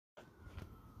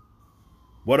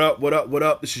What up, what up, what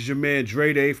up? This is your man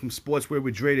Dre Day from Sportswear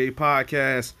with Dre Day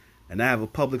Podcast, and I have a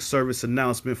public service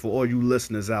announcement for all you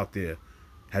listeners out there.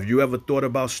 Have you ever thought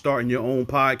about starting your own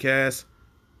podcast?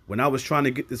 When I was trying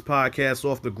to get this podcast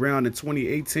off the ground in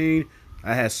 2018,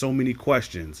 I had so many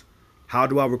questions. How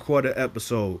do I record an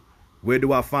episode? Where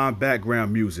do I find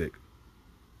background music?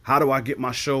 How do I get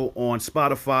my show on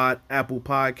Spotify, Apple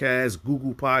Podcasts,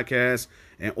 Google Podcasts,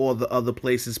 and all the other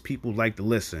places people like to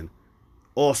listen?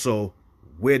 Also,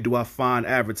 where do I find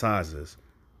advertisers?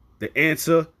 The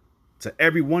answer to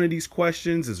every one of these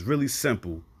questions is really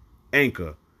simple.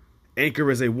 Anchor.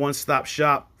 Anchor is a one-stop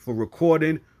shop for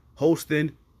recording,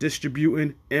 hosting,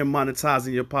 distributing, and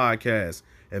monetizing your podcast.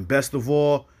 And best of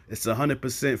all, it's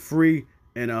 100% free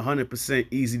and 100%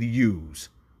 easy to use.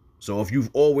 So if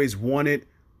you've always wanted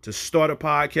to start a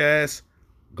podcast,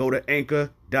 go to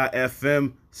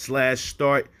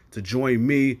anchor.fm/start to join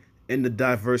me in the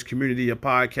diverse community of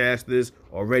podcasters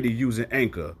already using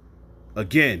Anchor.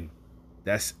 Again,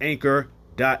 that's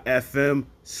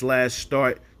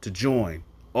anchor.fm/start to join.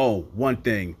 Oh, one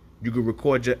thing, you can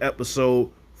record your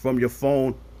episode from your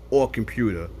phone or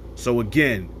computer. So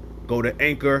again, go to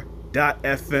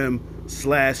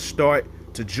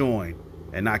anchor.fm/start to join.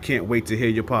 And I can't wait to hear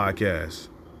your podcast.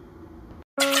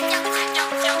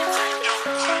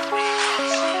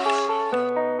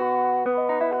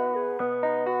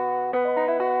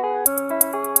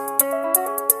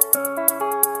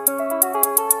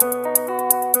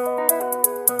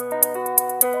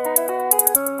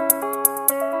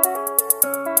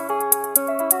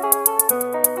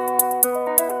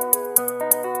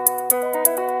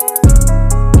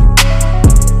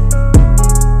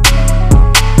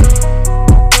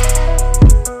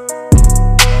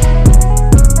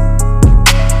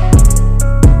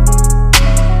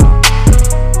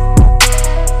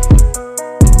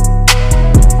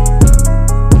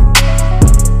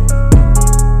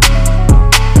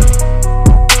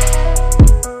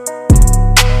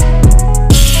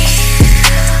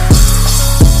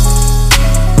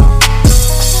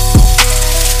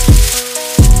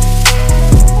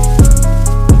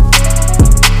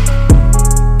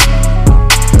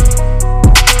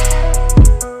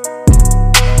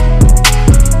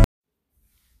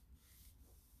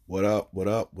 What up, what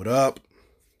up, what up?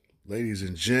 Ladies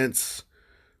and gents,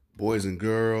 boys and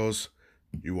girls,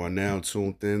 you are now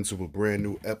tuned in to a brand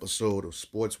new episode of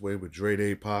Sportsway with Dre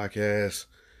Day Podcast.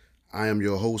 I am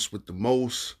your host with the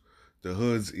most, the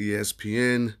Hood's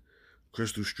ESPN,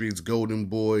 Crystal Street's Golden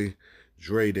Boy,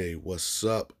 Dre Day. What's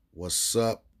up, what's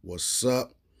up, what's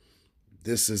up?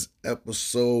 This is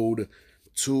episode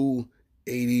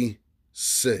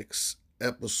 286.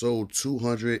 Episode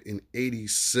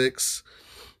 286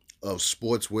 of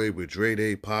Sportsway with Dre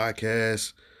Day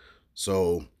Podcast.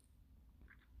 So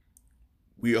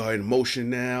we are in motion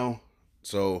now.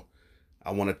 So I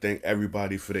want to thank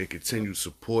everybody for their continued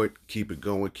support. Keep it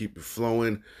going, keep it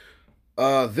flowing.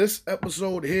 This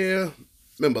episode here,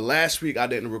 remember last week I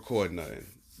didn't record nothing.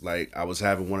 Like I was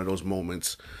having one of those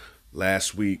moments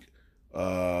last week,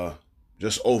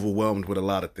 just overwhelmed with a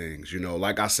lot of things. You know,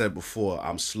 like I said before,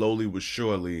 I'm slowly but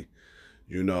surely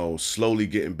slowly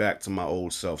getting back to my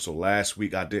old self. So last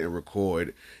week I didn't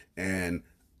record and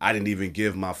I didn't even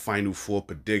give my Final Four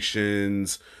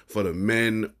predictions for the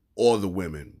men or the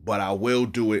women, but I will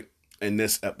do it in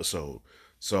this episode.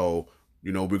 So,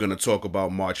 we're going to talk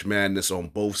about March Madness on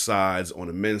both sides, on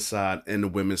the men's side and the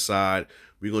women's side.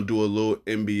 We're going to do a little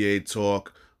NBA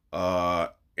talk.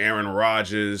 Aaron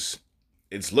Rodgers,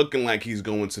 it's looking like he's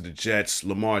going to the Jets.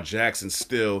 Lamar Jackson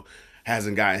still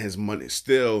hasn't gotten his money.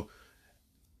 Still,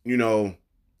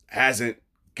 hasn't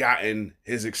gotten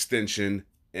his extension,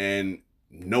 and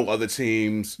no other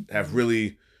teams have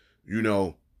really,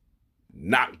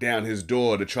 knocked down his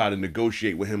door to try to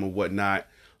negotiate with him or whatnot.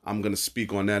 I'm going to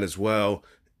speak on that as well.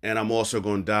 And I'm also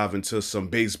going to dive into some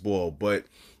baseball, but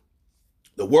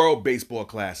the World Baseball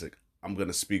Classic I'm going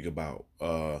to speak about.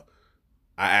 I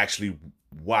actually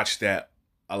watched that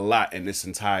a lot in its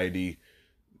entirety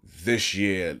this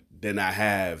year than I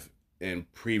have in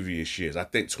previous years. I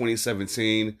think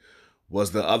 2017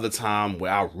 was the other time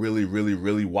where I really, really,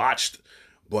 really watched.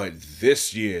 But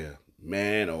this year,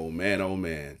 man, oh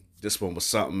man, this one was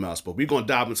something else. But we're going to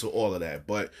dive into all of that.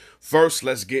 But first,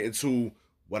 let's get into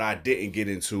what I didn't get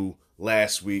into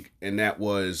last week, and that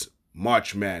was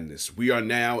March Madness. We are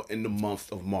now in the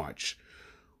month of March.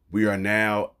 We are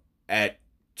now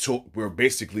we're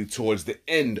basically towards the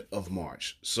end of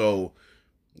March. So,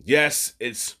 yes,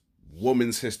 it's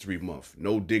Women's History Month.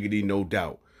 No diggity, no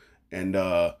doubt. And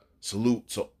salute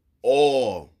to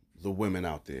all the women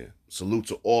out there. Salute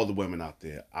to all the women out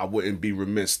there. I wouldn't be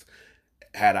remiss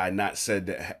had I not said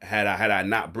that, had I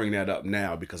not bring that up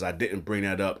now, because I didn't bring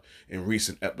that up in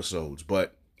recent episodes,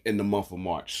 but in the month of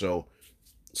March. So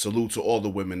salute to all the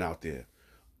women out there.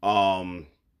 Now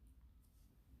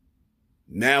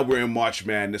we're in March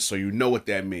Madness, so you know what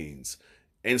that means.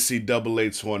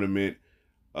 NCAA tournament,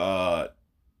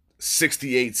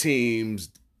 68 teams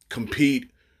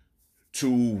compete to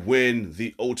win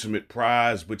the ultimate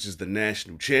prize, which is the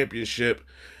national championship.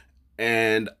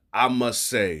 And I must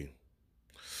say,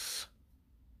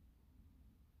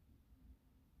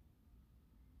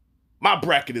 my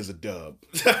bracket is a dub.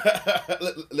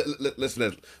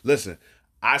 Listen.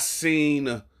 I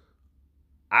seen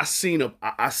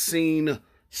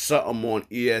something on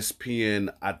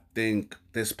ESPN, I think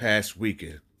this past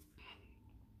weekend,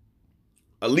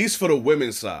 at least for the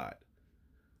women's side,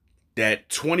 that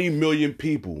 20 million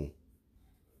people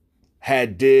they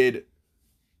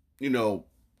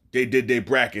did their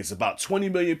brackets. About 20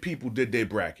 million people did their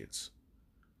brackets.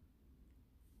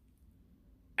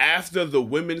 After the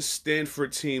women's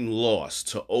Stanford team lost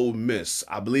to Ole Miss,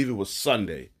 I believe it was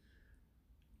Sunday,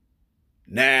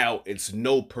 now it's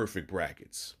no perfect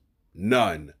brackets.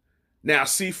 None. Now,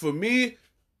 see, for me,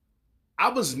 I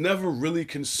was never really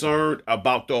concerned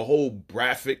about the whole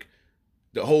bracket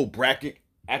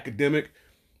academic.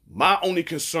 My only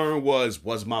concern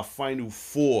was my Final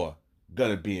Four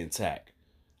gonna be intact?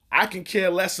 I can care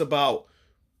less about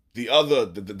the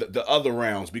other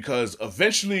rounds, because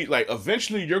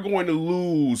eventually you're going to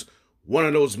lose one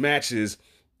of those matches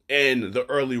in the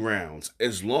early rounds.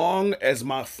 As long as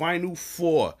my Final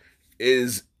Four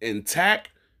is intact,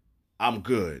 I'm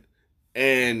good.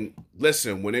 And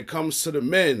listen, when it comes to the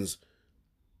men's,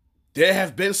 there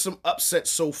have been some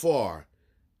upsets so far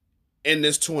in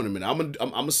this tournament. I'm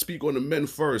gonna speak on the men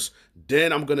first,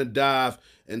 then I'm gonna dive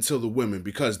into the women,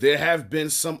 because there have been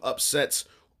some upsets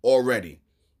already.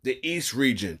 The East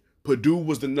region, Purdue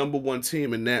was the number one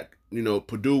team in that.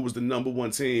 Purdue was the number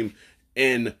one team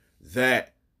in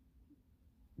that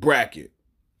bracket,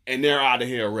 and they're out of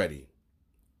here already.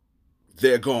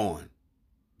 They're gone.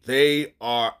 They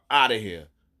are out of here.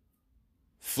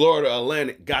 Florida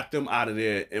Atlantic got them out of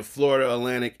there, and Florida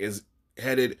Atlantic is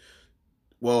headed.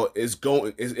 Well, is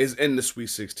in the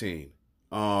Sweet 16.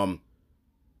 Man,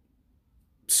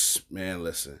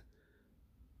 listen.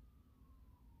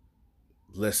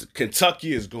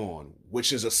 Kentucky is gone, which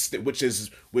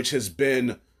has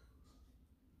been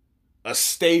a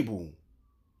stable,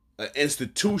 an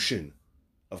institution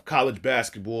of college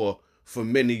basketball for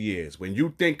many years. When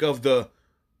you think of the,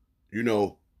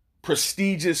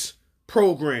 prestigious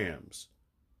programs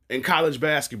in college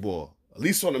basketball, at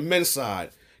least on the men's side,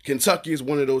 Kentucky is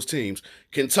one of those teams.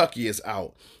 Kentucky is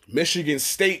out. Michigan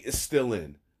State is still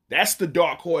in. That's the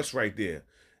dark horse right there.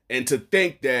 And to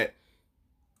think that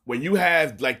when you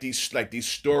have these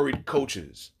storied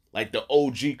coaches, like the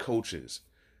OG coaches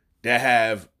that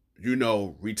have,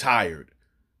 retired.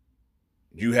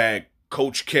 You had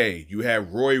Coach K, you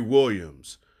had Roy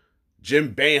Williams,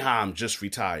 Jim Boeheim just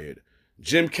retired.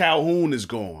 Jim Calhoun is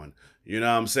gone. You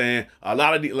know what I'm saying? A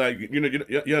lot of you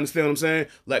understand what I'm saying?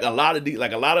 Like a lot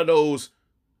of those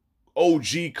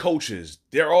OG coaches,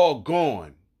 they're all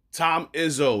gone. Tom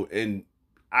Izzo, and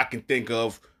I can think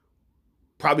of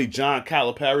probably John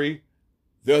Calipari.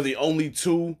 They're the only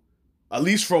two, at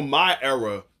least from my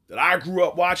era that I grew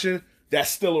up watching, that's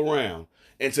still around.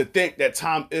 And to think that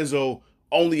Tom Izzo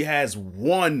only has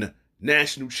one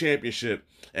national championship,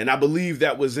 and I believe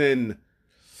that was in,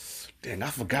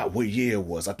 I forgot what year it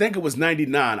was. I think it was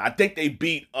 99. I think they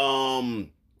beat,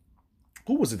 who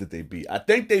was it that they beat? I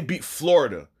think they beat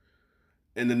Florida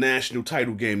in the national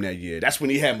title game that year. That's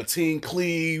when he had Mateen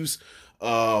Cleaves,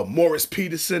 Morris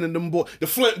Peterson and them the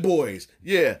Flint boys.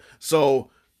 Yeah.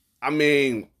 So, I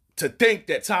mean, to think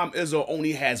that Tom Izzo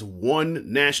only has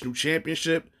one national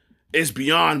championship is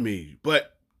beyond me.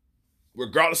 But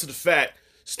regardless of the fact,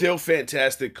 still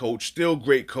fantastic coach, still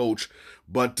great coach.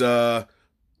 But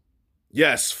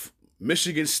yes,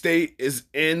 Michigan State is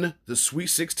in the Sweet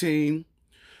 16,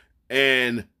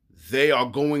 and they are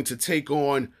going to take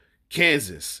on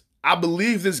Kansas. I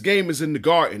believe this game is in the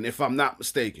Garden, if I'm not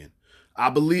mistaken. I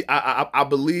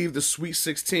believe the Sweet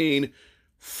 16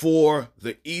 for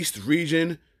the East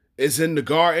region is in the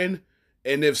Garden,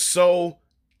 and if so,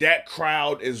 that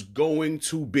crowd is going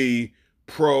to be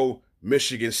pro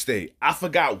Michigan State. I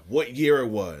forgot what year it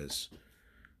was.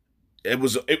 It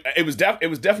was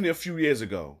definitely a few years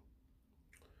ago.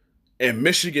 And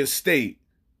Michigan State,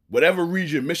 whatever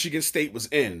region Michigan State was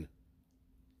in,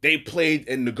 they played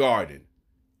in the Garden.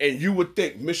 And you would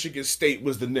think Michigan State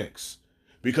was the Knicks,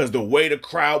 because the way the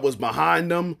crowd was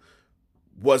behind them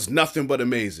was nothing but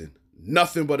amazing.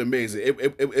 nothing but amazing.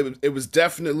 It was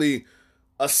definitely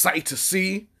a sight to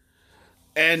see.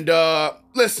 And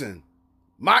listen,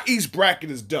 my East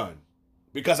bracket is done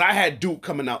because I had Duke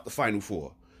coming out the Final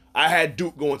Four. I had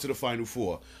Duke going to the Final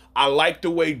Four. I like the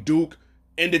way Duke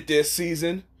ended their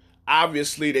season.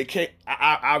 Obviously, they can't.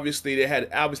 Obviously, they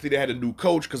had a new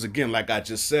coach because, again, like I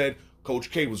just said, Coach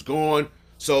K was gone.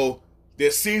 So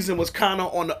their season was kind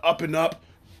of on the up and up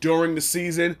during the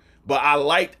season. But I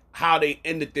liked how they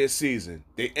ended their season.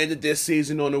 They ended their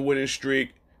season on a winning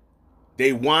streak.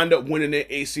 They wind up winning their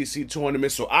ACC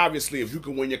tournament. So obviously, if you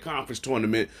can win your conference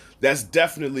tournament, that's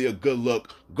definitely a good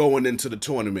look going into the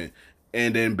tournament.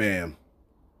 And then, bam,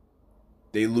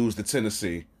 they lose to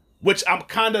Tennessee, which I'm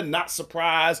kind of not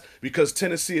surprised because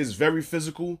Tennessee is very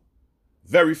physical,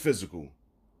 very physical.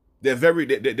 They're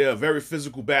a very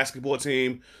physical basketball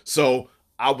team. So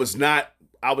I was not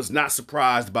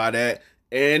surprised by that.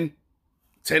 And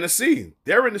Tennessee,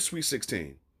 they're in the Sweet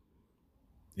 16.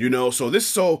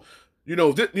 This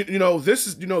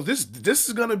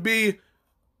is gonna be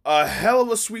a hell of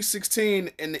a Sweet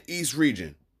 16 in the East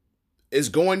region. It's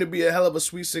going to be a hell of a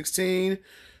Sweet 16.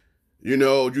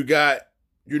 You got,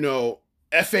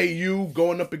 FAU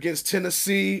going up against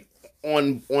Tennessee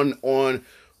on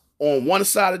one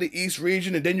side of the East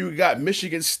region, and then you got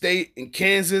Michigan State and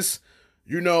Kansas,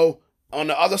 on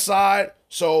the other side.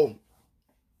 So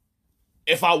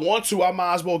if I want to, I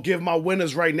might as well give my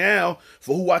winners right now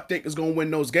for who I think is going to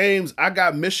win those games. I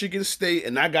got Michigan State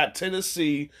and I got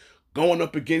Tennessee going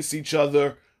up against each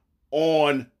other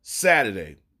on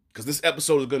Saturday, because this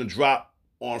episode is going to drop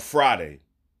on Friday.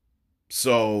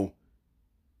 So,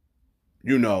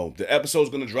 the episode is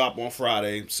going to drop on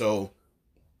Friday. So,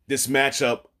 this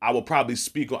matchup, I'll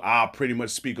pretty much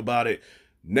speak about it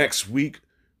next week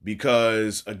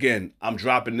because, again, I'm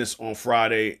dropping this on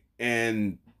Friday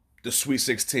and the Sweet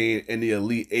 16 and the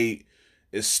Elite 8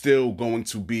 is still going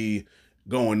to be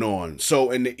going on.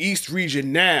 So, in the East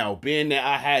region now, being that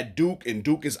I had Duke and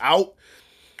Duke is out,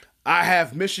 I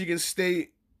have Michigan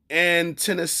State and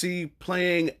Tennessee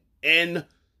playing in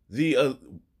the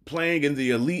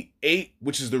Elite 8,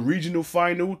 which is the regional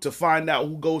final, to find out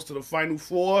who goes to the Final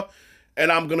Four.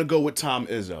 And I'm going to go with Tom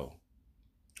Izzo.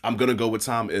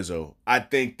 I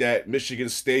think that Michigan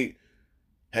State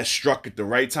has struck at the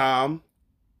right time.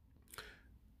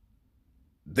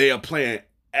 They are playing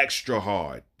extra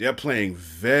hard. They're playing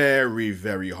very,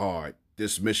 very hard,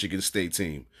 this Michigan State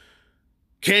team.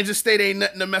 Kansas State ain't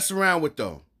nothing to mess around with,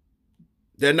 though.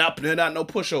 They're not no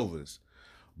pushovers.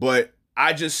 But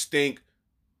I just think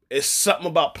it's something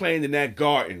about playing in that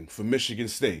Garden for Michigan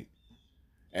State.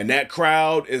 And that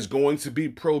crowd is going to be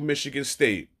pro Michigan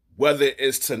State. Whether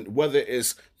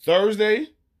it's Thursday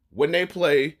when they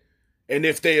play, and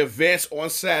if they advance on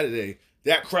Saturday,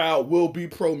 that crowd will be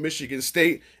pro Michigan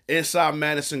State inside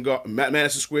Madison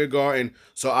Square Garden.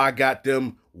 So I got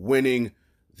them winning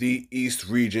the East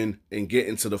region and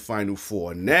getting to the Final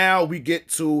Four. Now we get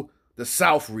to the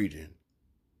South region.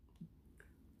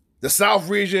 The South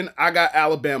region, I got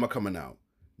Alabama coming out.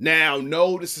 Now,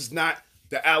 no, this is not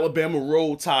the Alabama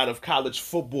Roll Tide of college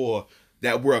football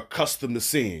that we're accustomed to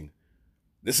seeing.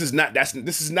 This is not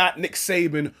Nick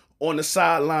Saban on the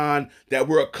sideline that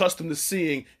we're accustomed to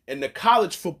seeing in the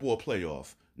college football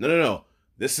playoff. No.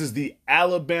 This is the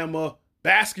Alabama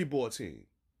basketball team.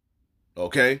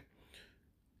 Okay?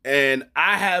 And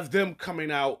I have them coming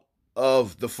out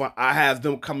of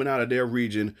their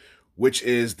region, which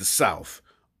is the South.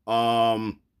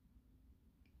 I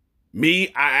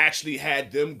actually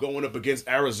had them going up against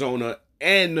Arizona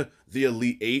and the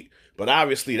Elite 8, but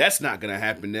obviously that's not going to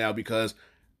happen now because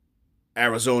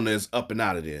Arizona is up and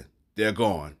out of there. They're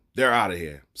gone. They're out of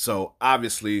here. So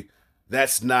obviously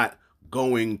that's not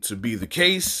going to be the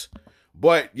case.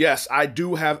 But yes, I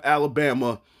do have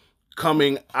Alabama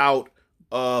coming out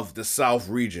of the South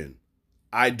region.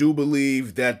 I do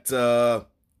believe that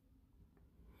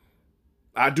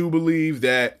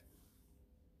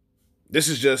this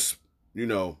is just,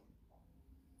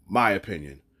 my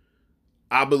opinion.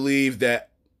 I believe that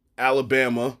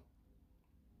Alabama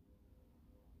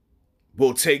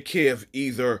will take care of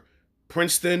either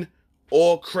Princeton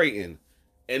or Creighton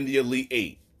in the Elite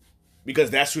 8 because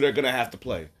that's who they're going to have to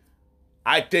play.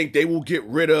 I think they will get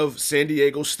rid of San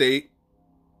Diego State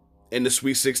in the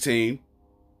Sweet 16.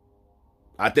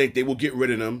 I think they will get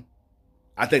rid of them.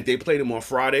 I think they play them on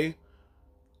Friday.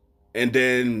 And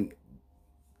then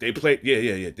they play,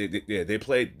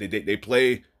 they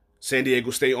play San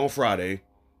Diego State on Friday.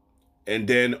 And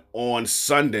then on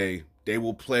Sunday, they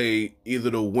will play either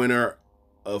the winner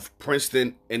of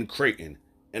Princeton and Creighton.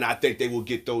 And I think they will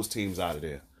get those teams out of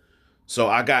there. So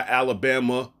I got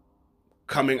Alabama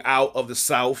coming out of the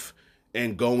South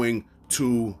and going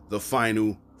to the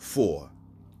Final Four.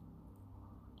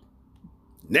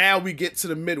 Now we get to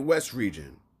the Midwest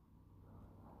region.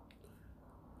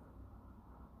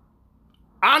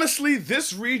 Honestly,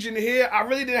 this region here, I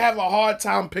really didn't have a hard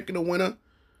time picking a winner.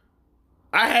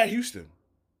 I had Houston.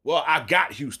 Well, I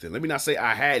got Houston. Let me not say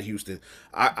I had Houston.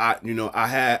 I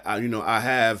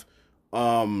have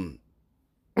pardon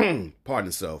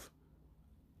self.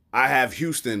 I have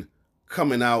Houston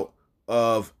coming out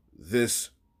of this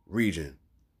region.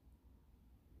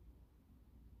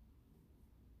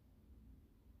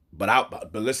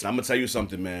 But listen, I'm gonna tell you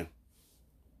something, man.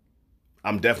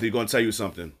 I'm definitely gonna tell you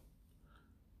something.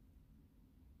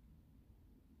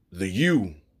 The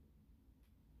U,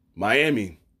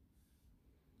 Miami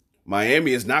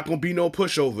is not gonna be no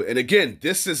pushover. And again,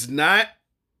 this is not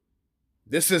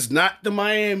the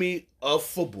Miami of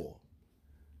football.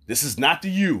 This is not the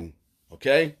U,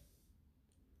 okay?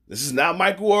 This is not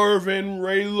Michael Irvin,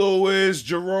 Ray Lewis,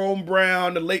 Jerome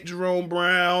Brown, the late Jerome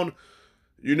Brown.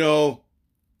 You know,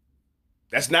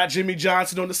 that's not Jimmy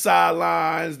Johnson on the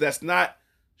sidelines. That's not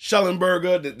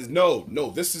Schellenberger.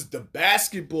 No, this is the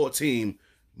basketball team,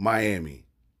 Miami.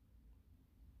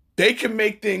 They can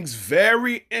make things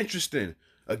very interesting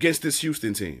against this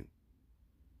Houston team.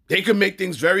 They can make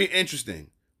things very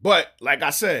interesting. But, like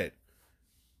I said,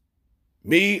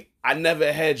 I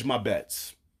never hedge my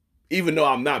bets. Even though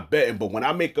I'm not betting, but when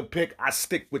I make a pick, I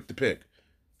stick with the pick.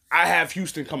 I have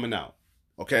Houston coming out,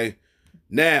 okay?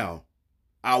 Now,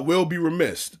 I will be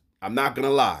remiss. I'm not going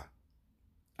to lie.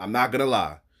 I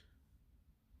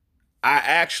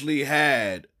actually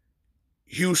had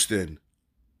Houston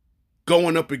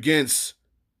going up against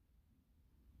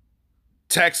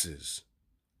Texas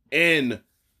in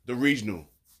the regional.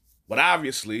 But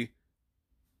obviously,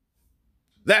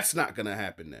 that's not going to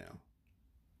happen now.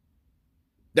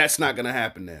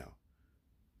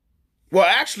 Well,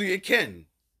 actually, it can.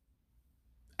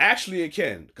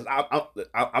 Because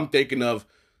I'm thinking of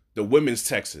the women's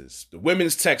Texas. The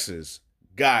women's Texas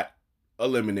got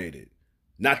eliminated.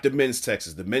 Not the men's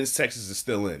Texas. The men's Texas is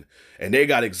still in. And they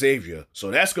got Xavier.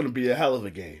 So that's going to be a hell of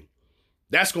a game.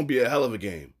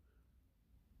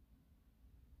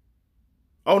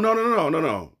 Oh,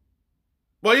 no.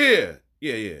 Well, yeah.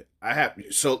 I have.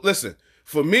 So listen,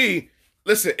 for me,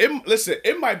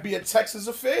 it might be a Texas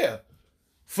affair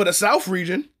for the South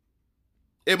region.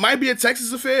 It might be a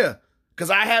Texas affair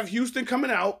because I have Houston coming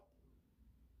out.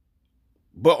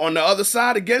 But on the other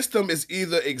side against them is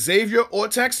either Xavier or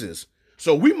Texas.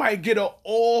 So we might get an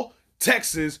all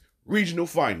Texas regional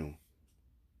final.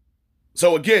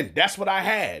 So again, that's what I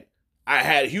had. I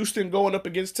had Houston going up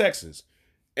against Texas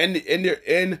in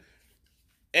the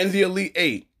Elite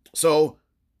Eight. So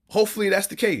hopefully that's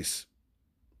the case.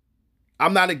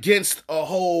 I'm not against a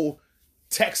whole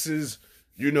Texas,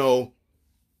 regional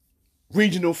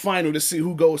final to see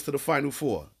who goes to the Final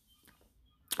Four.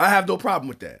 I have no problem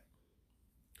with that.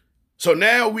 So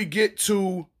now we get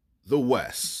to the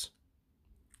West.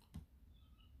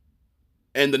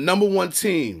 And the number one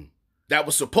team that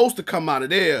was supposed to come out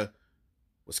of there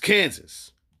was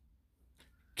Kansas.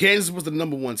 Kansas was the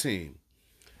number one team.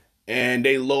 And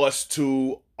they lost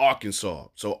to Arkansas.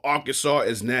 So Arkansas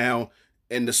is now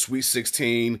in the Sweet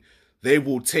 16. They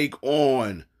will take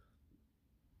on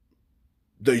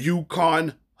the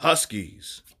UConn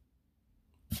Huskies.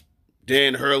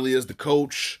 Dan Hurley is the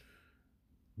coach.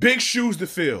 Big shoes to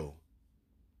fill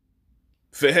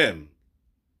for him.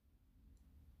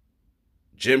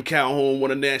 Jim Calhoun won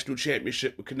a national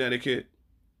championship with Connecticut.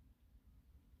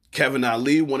 Kevin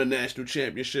Ali won a national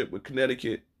championship with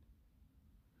Connecticut.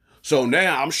 So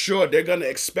now I'm sure they're going to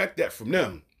expect that from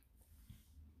them.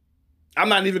 I'm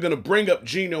not even going to bring up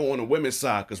Geno on the women's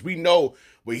side because we know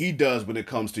what he does when it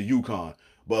comes to UConn.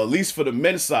 But at least for the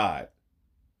men's side,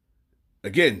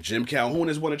 again, Jim Calhoun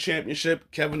has won a championship.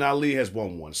 Kevin Ali has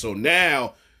won one. So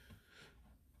now,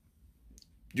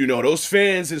 those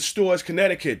fans in Storrs,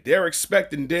 Connecticut, they're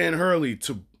expecting Dan Hurley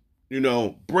to,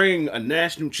 bring a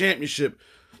national championship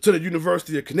to the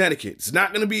University of Connecticut. It's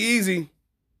not going to be easy.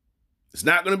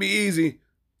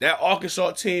 That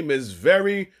Arkansas team is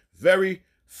very, very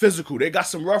physical. They got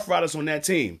some Rough Riders on that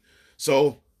team.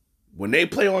 So when they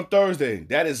play on Thursday,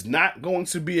 that is not going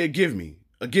to be a gimme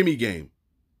game.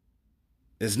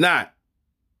 It's not.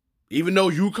 Even though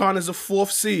UConn is a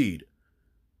 4th seed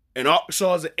and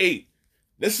Arkansas is an 8.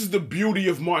 This is the beauty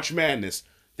of March Madness.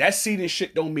 That seeding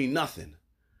shit don't mean nothing.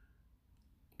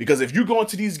 Because if you go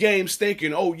into these games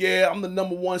thinking, oh yeah, I'm the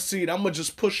number 1 seed, I'm going to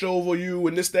just push over you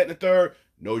and this, that, and the third.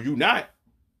 No, you not.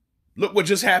 Look what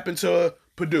just happened to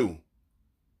Purdue.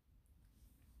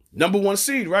 Number 1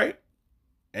 seed, right?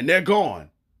 and they're gone.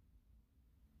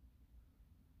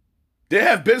 There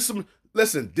have been some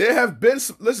there have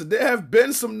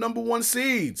been some number one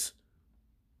seeds.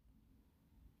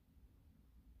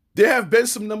 There have been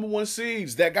some number one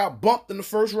seeds that got bumped in the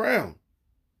first round.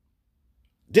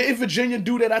 Didn't Virginia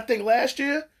do that, I think, last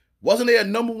year? Wasn't there a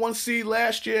number one seed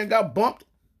last year and got bumped?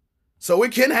 So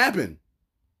it can happen.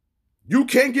 You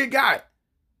can get got.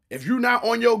 If you're not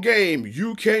on your game,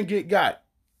 you can get got.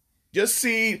 Your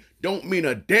seed don't mean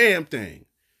a damn thing.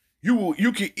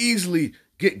 You can easily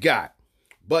get got.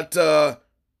 But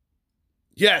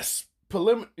yes,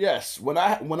 when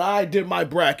I did my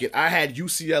bracket, I had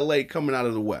UCLA coming out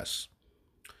of the West.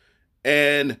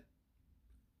 And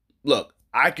look,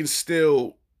 I can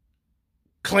still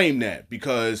claim that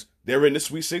because they're in the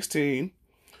Sweet 16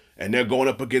 and they're going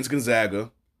up against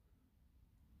Gonzaga.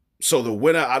 So the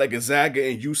winner out of Gonzaga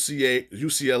and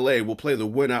UCLA will play the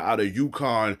winner out of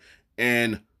UConn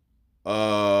and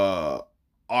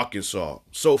Arkansas.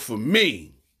 So for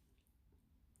me,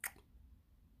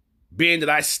 being that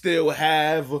I still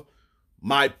have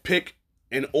my pick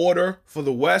in order for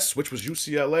the West, which was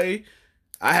UCLA,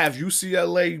 I have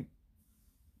UCLA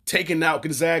taking out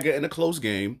Gonzaga in a close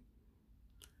game.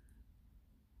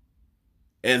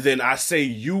 And then I say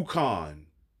UConn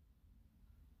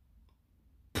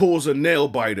pulls a nail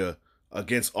biter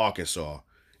against Arkansas.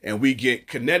 And we get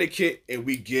Connecticut and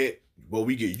we get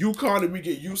UConn and we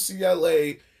get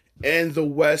UCLA and the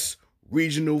West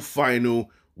Regional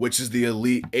Final, which is the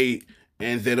Elite Eight.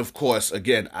 And then, of course,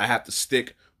 again, I have to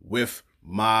stick with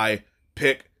my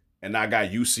pick, and I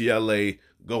got UCLA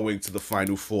going to the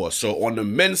Final Four. So on the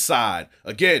men's side,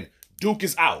 again, Duke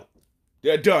is out.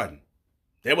 They're done.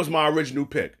 That was my original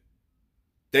pick.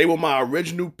 They were my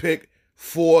original pick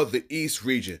for the East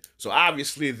region. So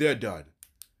obviously, they're done.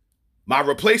 My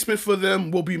replacement for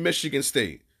them will be Michigan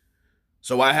State.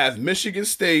 So I have Michigan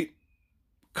State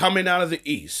coming out of the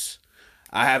East.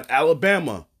 I have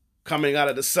Alabama coming out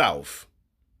of the South.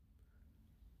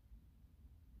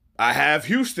 I have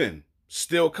Houston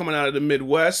still coming out of the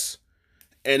Midwest.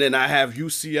 And then I have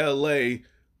UCLA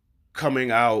coming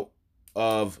out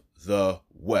of the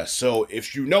West. So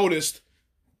if you noticed,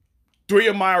 3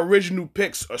 of my original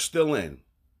picks are still in.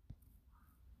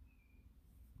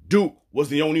 Duke was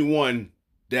the only one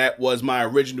that was my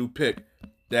original pick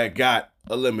that got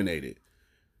eliminated.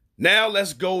 Now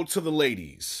let's go to the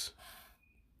ladies.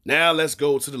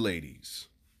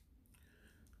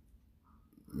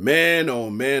 Man, oh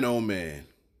man, oh man.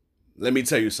 Let me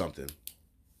tell you something.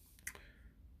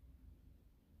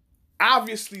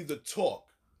 Obviously, the talk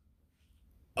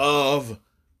of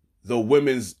the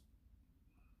women's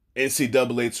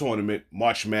NCAA tournament,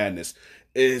 March Madness,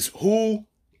 is who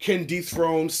can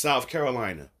dethrone South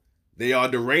Carolina. They are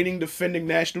the reigning defending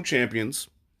national champions.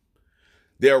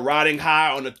 They're riding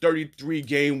high on a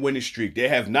 33-game winning streak. They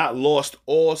have not lost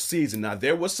all season. Now,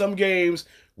 there were some games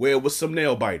where it was some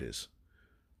nail biters.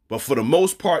 But for the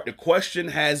most part, the question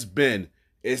has been,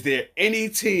 is there any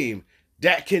team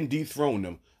that can dethrone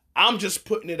them? I'm just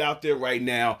putting it out there right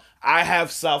now. I have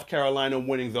South Carolina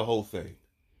winning the whole thing.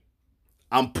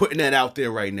 I'm putting that out there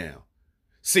right now.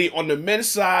 See, on the men's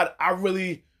side, I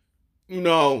really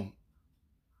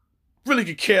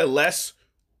could care less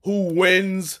who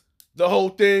wins the whole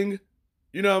thing.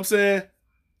 You know what I'm saying?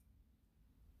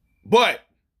 But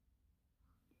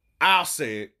I'll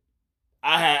say it.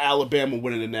 I had Alabama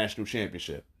winning the national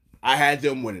championship. I had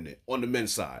them winning it on the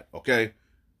men's side, okay?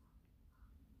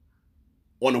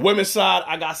 On the women's side,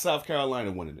 I got South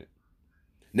Carolina winning it.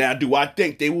 Now, do I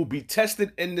think they will be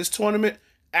tested in this tournament?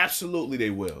 Absolutely they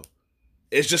will.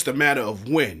 It's just a matter of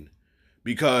when.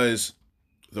 Because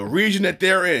the region that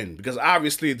they're in, because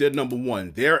obviously they're number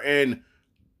one, they're in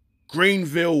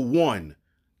Greenville 1.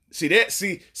 See,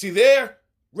 their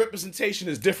representation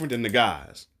is different than the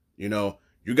guys. You know,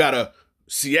 you got a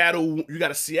Seattle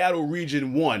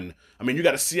region 1. I mean, you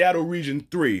got a Seattle region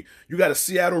 3. You got a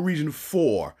Seattle region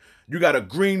 4. You got a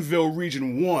Greenville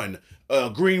region 1,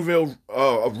 Greenville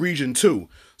region 2.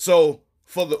 So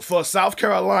for South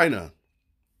Carolina,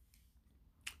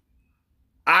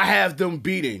 I have them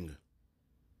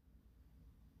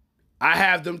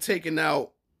taking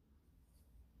out.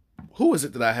 Who is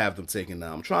it that I have them taking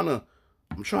out? I'm trying to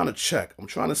check. I'm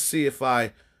trying to see if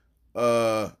I'm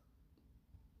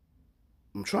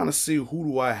trying to see who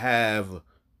do I have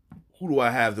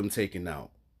them taking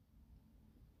out.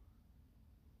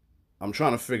 I'm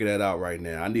trying to figure that out right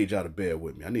now. I need y'all to bear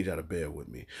with me.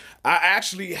 I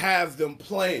actually have them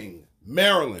playing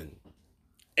Maryland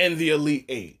in the Elite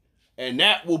Eight, and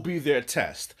that will be their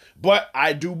test. But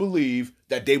I do believe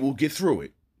that they will get through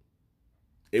it.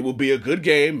 It will be a good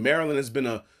game. Maryland has been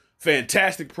a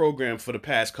Fantastic program for the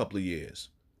past couple of years.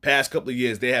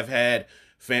 They have had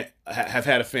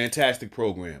a fantastic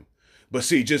program. But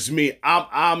see, just me,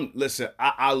 listen,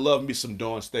 I love me some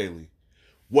Dawn Staley.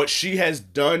 What she has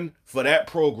done for that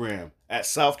program at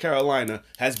South Carolina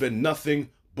has been nothing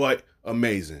but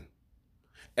amazing.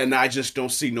 And I just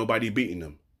don't see nobody beating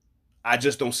them. I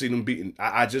just don't see them beating.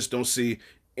 I just don't see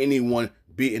anyone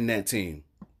beating that team.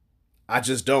 I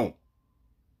just don't.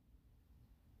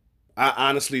 I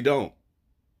honestly don't.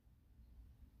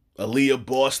 Aaliyah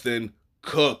Boston,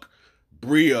 Cook,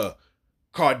 Bria,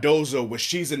 Cardozo, when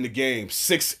she's in the game,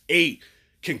 6'8",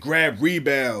 can grab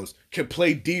rebounds, can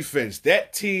play defense.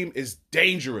 That team is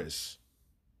dangerous.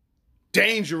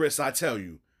 Dangerous, I tell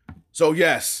you. So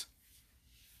yes,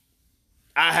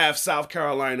 I have South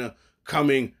Carolina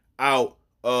coming out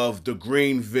of the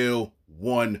Greenville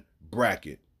 1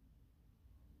 bracket.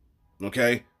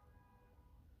 Okay?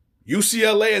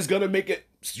 UCLA is going to make it.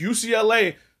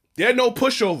 UCLA, they're no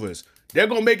pushovers. They're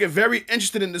going to make it very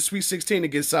interesting in the Sweet 16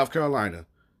 against South Carolina.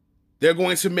 They're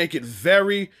going to make it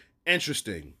very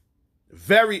interesting.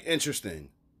 Very interesting.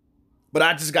 But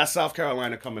I just got South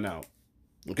Carolina coming out.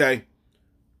 Okay?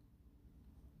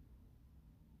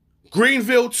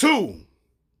 Greenville 2.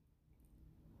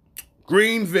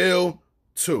 Greenville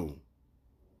 2.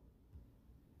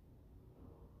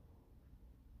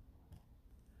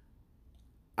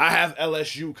 I have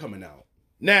LSU coming out.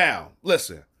 Now,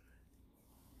 listen.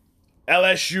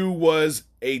 LSU was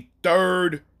a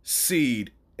 3rd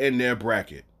seed in their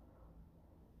bracket.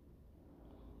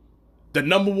 The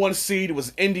number 1 seed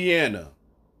was Indiana.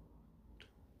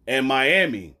 And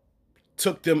Miami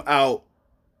took them out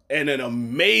in an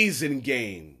amazing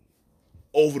game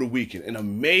over the weekend. An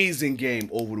amazing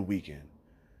game over the weekend.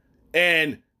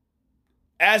 And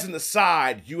as an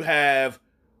aside, you have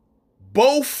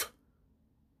both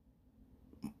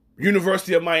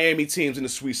University of Miami teams in the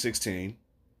Sweet 16.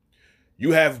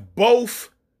 You have both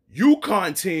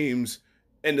UConn teams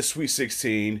in the Sweet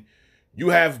 16. You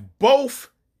have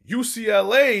both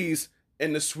UCLA's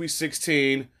in the Sweet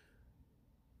 16.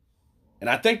 And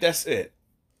I think that's it.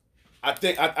 I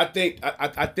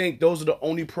think those are the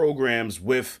only programs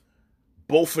with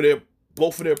both of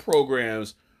their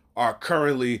programs are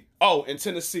currently in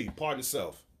Tennessee, pardon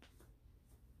self.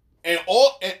 And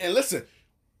listen,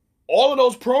 all of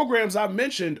those programs I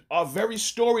mentioned are very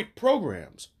storied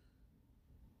programs.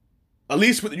 At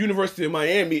least with the University of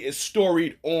Miami, it's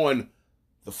storied on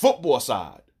the football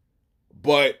side.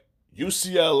 But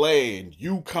UCLA and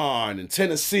UConn and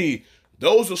Tennessee,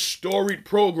 those are storied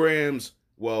programs.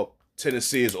 Well,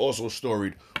 Tennessee is also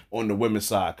storied on the women's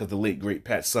side because the late, great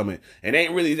Pat Summitt. And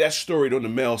ain't really that storied on the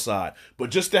male side.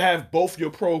 But just to have both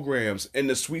your programs in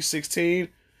the Sweet 16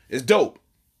 is dope.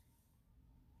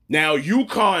 Now,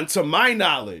 UConn, to my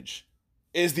knowledge,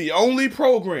 is the only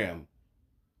program,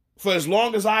 for as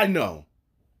long as I know,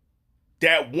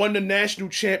 that won the national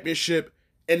championship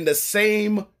in the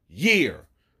same year.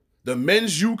 The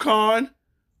men's UConn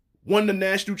won the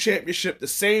national championship the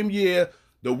same year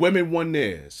the women won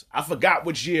theirs. I forgot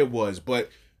which year it was, but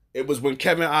it was when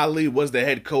Kevin Ali was the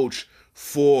head coach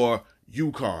for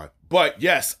UConn. But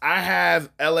yes, I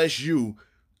have LSU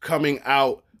coming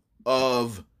out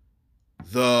of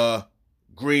the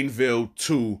Greenville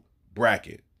 2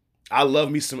 bracket. I love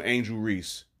me some Angel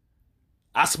Reese.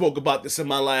 I spoke about this in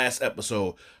my last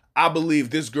episode. I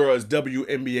believe this girl is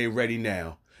WNBA ready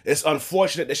now. It's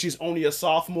unfortunate that she's only a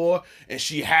sophomore and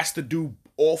she has to do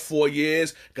all 4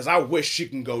 years, because I wish she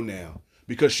can go now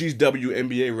because she's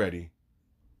WNBA ready.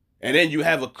 And then you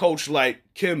have a coach like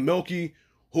Kim Mulkey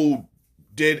who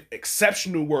did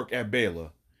exceptional work at Baylor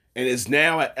and is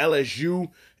now at LSU,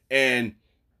 and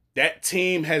that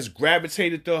team has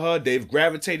gravitated to her. They've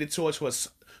gravitated towards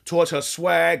her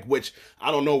swag, which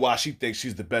I don't know why she thinks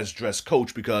she's the best dressed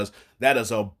coach, because that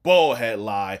is a ballhead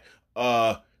lie.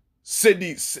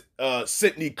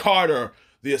 Sydney Carter,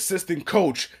 the assistant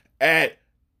coach at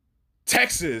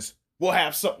Texas, will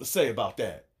have something to say about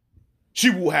that. She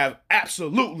will have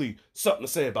absolutely something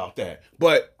to say about that.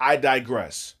 But I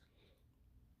digress.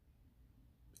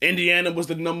 Indiana was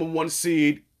the number 1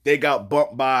 seed. They got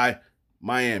bumped by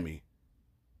Miami.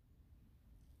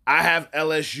 I have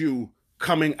LSU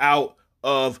coming out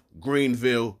of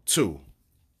Greenville 2.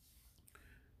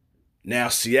 Now,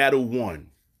 Seattle 1.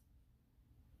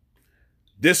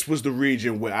 This was the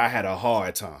region where I had a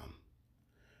hard time.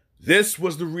 This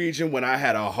was the region when I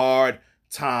had a hard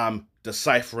time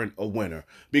deciphering a winner.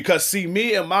 Because, see,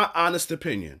 me, in my honest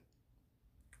opinion,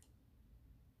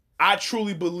 I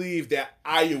truly believe that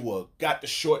Iowa got the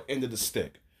short end of the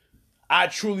stick. I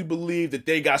truly believe that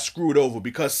they got screwed over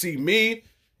because, see, me,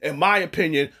 in my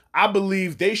opinion, I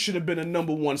believe they should have been a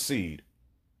number 1 seed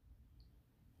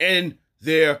in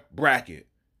their bracket.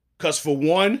 Because for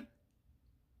one,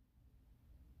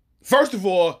 first of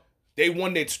all, they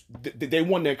won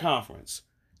their conference.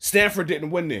 Stanford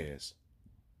didn't win theirs.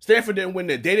 Stanford didn't win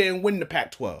theirs. They didn't win the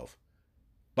Pac-12.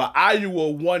 But Iowa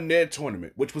won their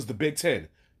tournament, which was the Big Ten.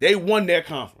 They won their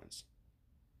conference.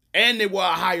 And they were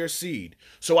a higher seed.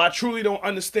 So I truly don't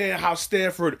understand how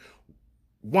Stanford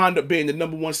wound up being the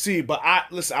number 1 seed. But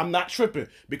I'm not tripping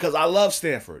because I love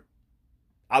Stanford.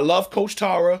 I love Coach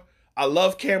Tara. I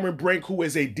love Cameron Brink, who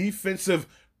is a defensive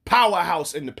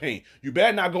powerhouse in the paint. You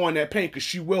better not go in that paint because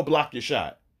she will block your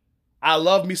shot. I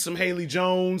love me some Haley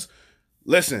Jones.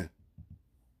 Listen,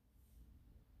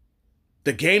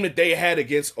 the game that they had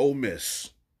against Ole Miss,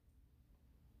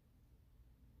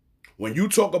 when you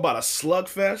talk about a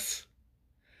slugfest,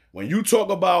 when you talk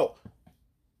about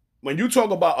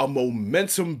a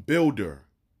momentum builder,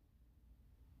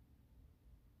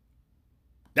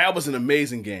 that was an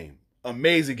amazing game.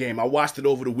 Amazing game. I watched it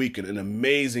over the weekend. An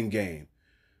amazing game.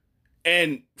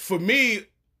 And for me,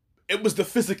 it was the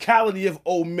physicality of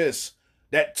Ole Miss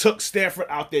that took Stanford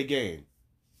out their game.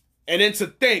 And then to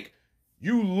think,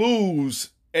 you lose,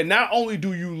 and not only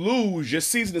do you lose, your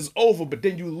season is over, but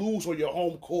then you lose on your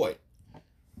home court.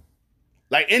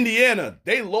 Like Indiana,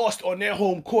 they lost on their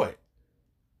home court.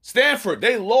 Stanford,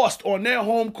 they lost on their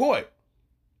home court.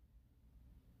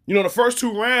 You know, the first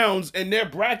 2 rounds in their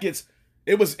brackets,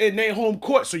 it was in their home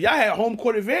court, so y'all had home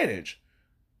court advantage.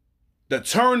 The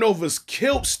turnovers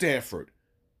killed Stanford.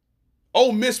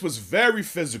 Ole Miss was very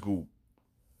physical.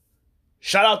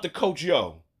 Shout out to Coach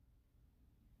Yo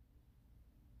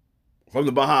from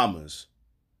the Bahamas.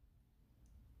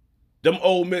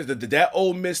 That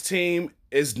Ole Miss team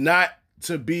is not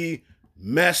to be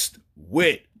messed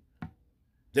with.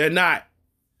 They're not.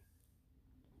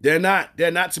 They're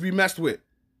not to be messed with.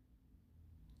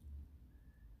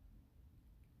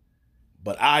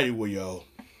 But Iowa, yo,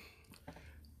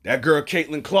 that girl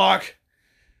Caitlin Clark,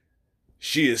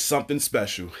 she is something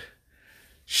special.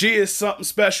 She is something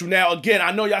special. Now, again,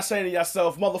 I know y'all saying to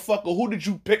yourself, motherfucker, who did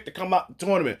you pick to come out the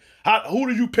tournament? Who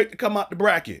did you pick to come out the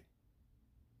bracket?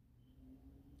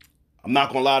 I'm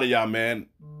not going to lie to y'all, man.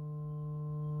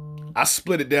 I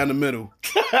split it down the middle.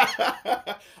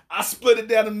 I split it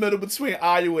down the middle between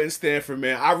Iowa and Stanford,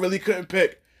 man. I really couldn't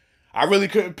pick.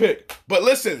 But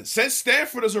listen, since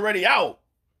Stanford is already out,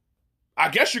 I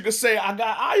guess you could say I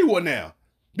got Iowa now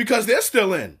because they're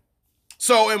still in.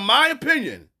 So in my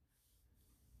opinion,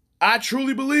 I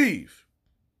truly believe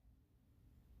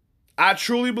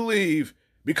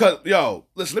because, yo,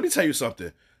 listen, let me tell you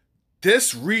something.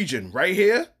 This region right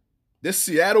here, this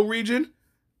Seattle region,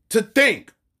 to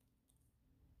think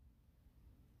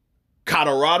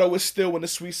Colorado is still in the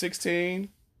Sweet 16.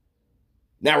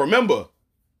 Now remember,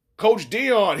 Coach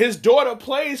Dion, his daughter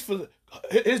plays for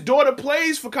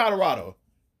Colorado.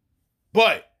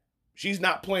 But she's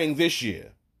not playing this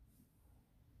year.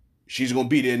 She's going to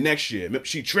be there next year.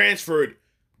 She transferred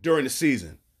during the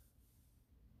season.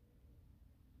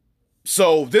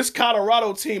 So this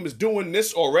Colorado team is doing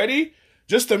this already.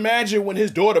 Just imagine when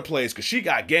his daughter plays, because she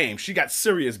got game. She got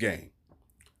serious game.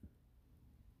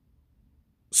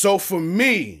 So for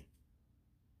me,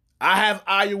 I have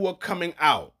Iowa coming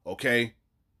out, okay?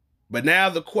 But now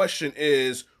the question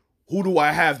is, who do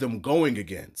I have them going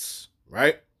against,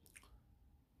 right?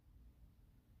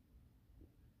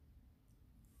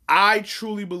 I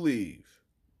truly believe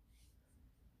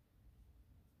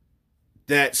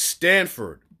that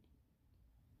Stanford,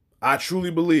 I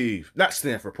truly believe that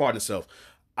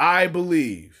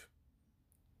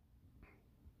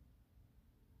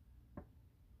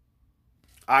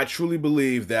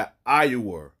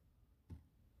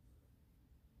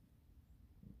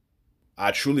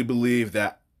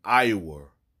Iowa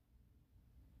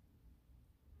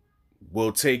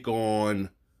will take on,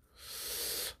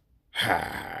 I'm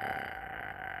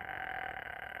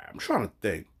trying to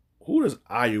think, who does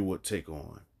Iowa take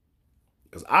on?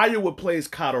 Because Iowa plays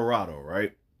Colorado,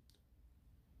 right?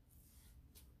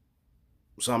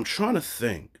 So I'm trying to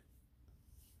think.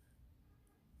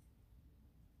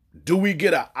 Do we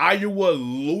get an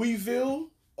Iowa-Louisville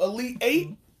Elite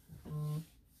Eight?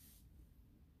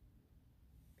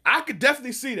 I could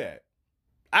definitely see that.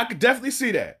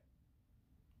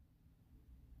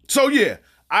 So yeah,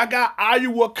 I got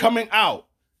Iowa coming out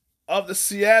of the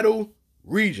Seattle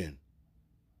region.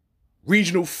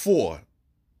 Regional 4,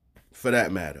 for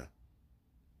that matter.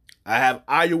 I have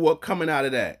Iowa coming out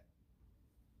of that.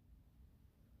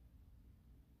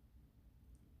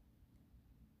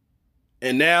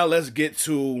 And now let's get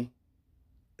to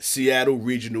Seattle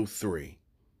Regional 3.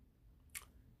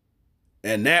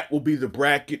 And that will be the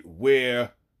bracket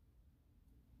where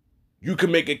you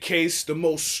can make a case the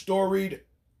most storied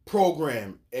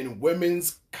program in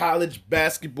women's college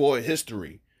basketball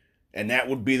history. And that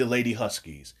would be the Lady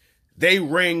Huskies. They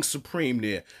reign supreme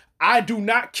there. I do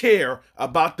not care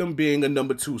about them being a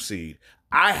number 2 seed.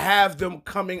 I have them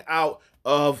coming out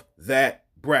of that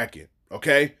bracket,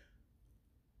 okay?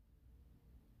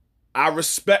 I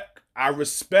respect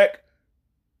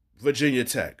Virginia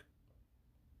Tech.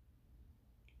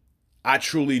 I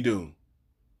truly do.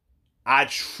 I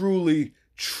truly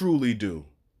do.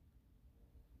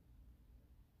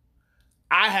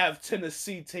 I have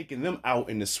Tennessee taking them out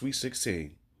in the Sweet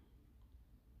 16.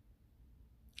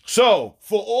 So,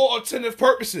 for all intended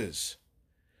purposes,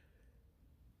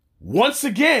 once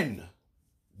again,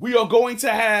 we are going to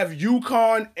have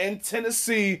UConn and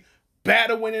Tennessee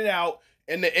battling it out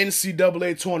in the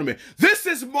NCAA tournament. This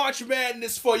is March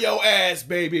Madness for your ass,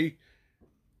 baby.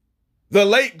 The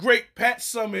late, great Pat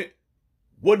Summitt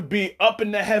would be up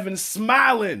in the heavens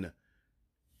smiling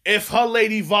if her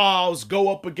Lady Vols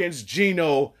go up against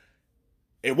Gino.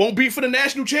 It won't be for the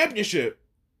national championship,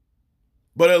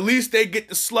 but at least they get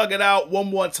to slug it out one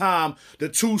more time. The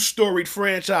 2 storied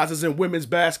franchises in women's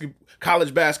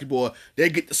college basketball, they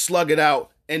get to slug it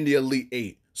out in the Elite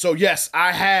 8. So yes,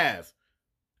 I have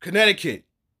Connecticut.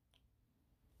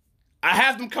 I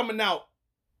have them coming out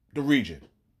the region.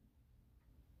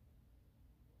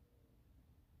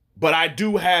 But I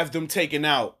do have them taking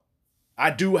out. I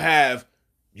do have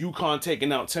UConn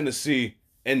taking out Tennessee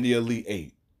in the Elite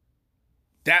 8.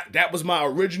 That was my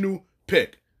original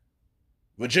pick.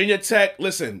 Virginia Tech,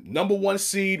 listen, number 1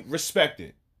 seed, respect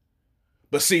it.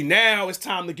 But see, now it's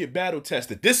time to get battle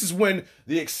tested. This is when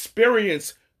the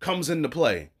experience comes into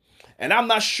play. And I'm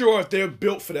not sure if they're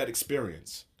built for that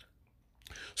experience.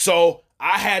 So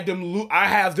I have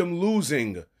them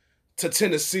losing to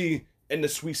Tennessee in the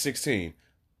Sweet 16.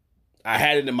 I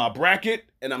had it in my bracket,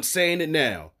 and I'm saying it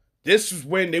now. This is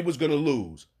when they was going to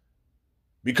lose.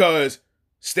 Because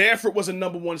Stanford was a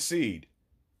number 1 seed.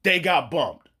 They got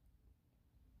bumped.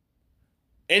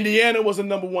 Indiana was a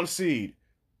number 1 seed.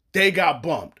 They got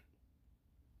bumped.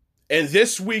 And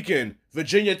this weekend,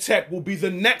 Virginia Tech will be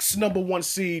the next number 1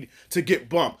 seed to get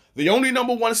bumped. The only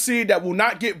number 1 seed that will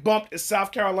not get bumped is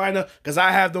South Carolina, because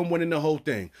I have them winning the whole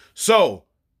thing. So,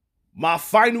 my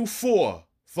final 4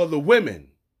 for the women: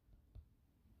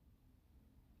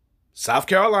 South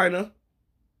Carolina,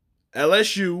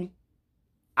 LSU,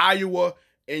 Iowa,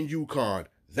 and UConn.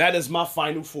 That is my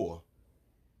final 4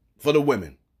 for the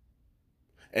women.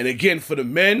 And again, for the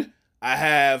men, I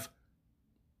have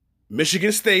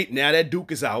Michigan State, now that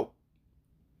Duke is out.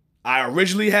 I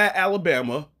originally had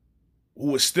Alabama, who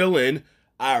was still in.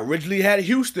 I originally had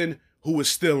Houston, who was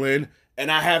still in.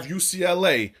 And I have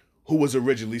UCLA, who was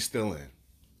originally still in.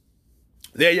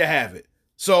 There you have it.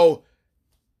 So,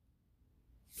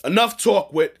 enough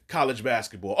talk with college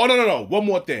basketball. Oh, no. One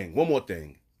more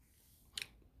thing.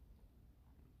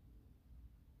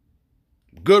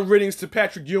 Good riddance to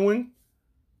Patrick Ewing,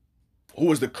 who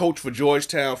was the coach for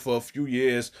Georgetown for a few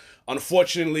years.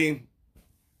 Unfortunately,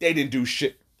 they didn't do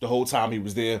shit the whole time he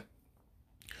was there.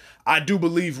 I do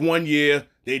believe one year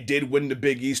they did win the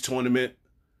Big East tournament.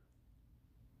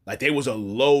 Like, they was a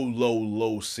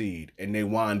low seed, and they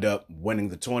wound up winning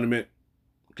the tournament.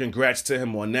 Congrats to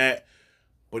him on that.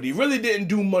 But he really didn't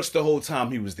do much the whole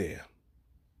time he was there.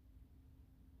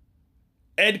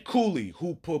 Ed Cooley,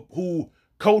 who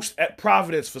coached at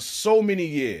Providence for so many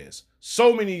years,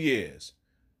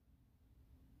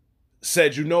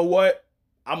 said, you know what?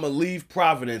 I'm going to leave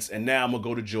Providence, and now I'm going to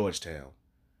go to Georgetown.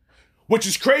 Which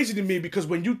is crazy to me, because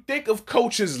when you think of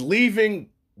coaches leaving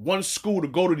one school to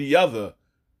go to the other,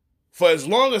 for as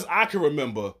long as I can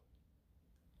remember,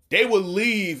 they would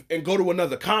leave and go to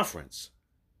another conference.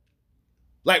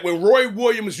 Like when Roy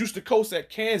Williams used to coach at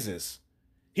Kansas,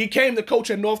 he came to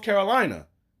coach at North Carolina.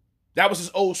 That was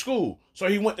his old school. So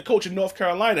he went to coach in North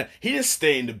Carolina. He didn't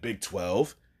stay in the Big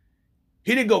 12.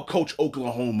 He didn't go coach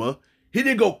Oklahoma. He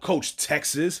didn't go coach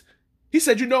Texas. He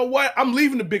said, you know what? I'm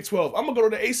leaving the Big 12. I'm going to go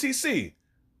to the ACC.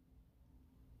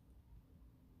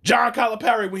 John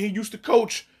Calipari, when he used to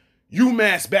coach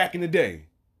UMass back in the day,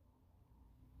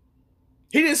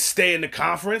 he didn't stay in the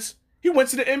conference. He went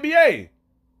to the NBA.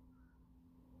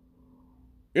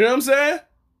 You know what I'm saying?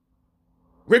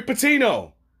 Rick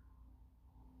Pitino.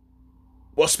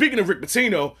 Well, speaking of Rick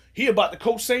Pitino, he about to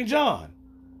coach St. John.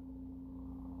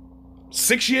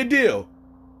 6-year deal.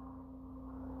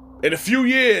 In a few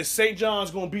years, St.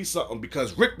 John's going to be something,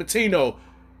 because Rick Pitino,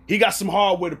 he got some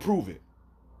hardware to prove it.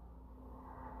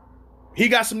 He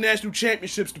got some national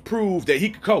championships to prove that he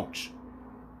could coach.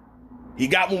 He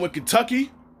got one with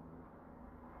Kentucky.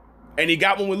 And he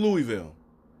got one with Louisville.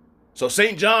 So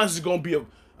St. John's is going to be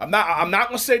I'm not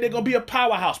going to say they're going to be a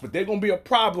powerhouse, but they're going to be a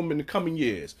problem in the coming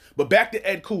years. But back to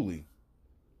Ed Cooley.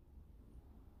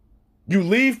 You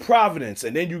leave Providence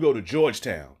and then you go to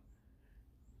Georgetown.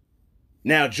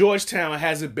 Now, Georgetown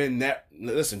hasn't been that...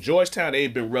 Listen, Georgetown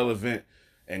ain't been relevant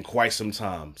in quite some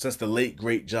time, since the late,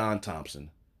 great John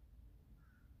Thompson.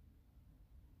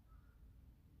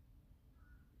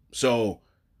 So,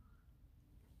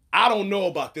 I don't know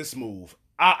about this move.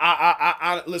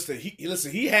 Listen,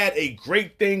 he had a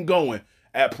great thing going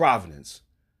at Providence.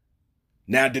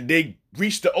 Now, did they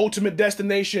reach the ultimate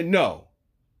destination? No.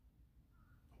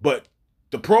 But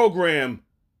the program,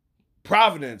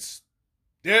 Providence...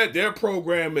 Their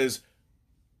program is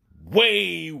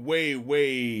way, way,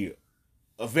 way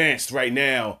advanced right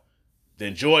now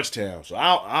than Georgetown. So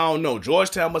I don't know.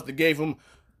 Georgetown must have gave him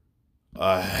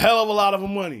a hell of a lot of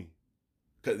money.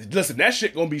 Cause listen, that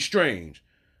shit gonna be strange.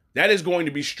 That is going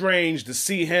to be strange to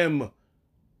see him,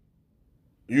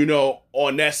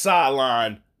 on that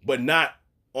sideline, but not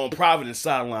on Providence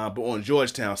sideline, but on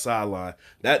Georgetown sideline.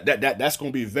 That's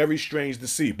gonna be very strange to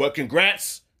see. But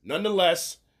congrats,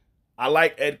 nonetheless. I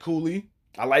like Ed Cooley.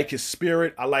 I like his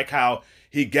spirit. I like how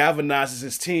he galvanizes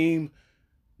his team.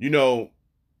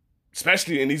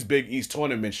 Especially in these Big East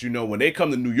tournaments, when they come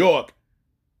to New York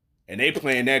and they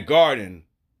play in that Garden,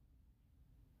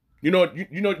 you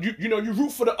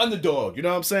root for the underdog. You know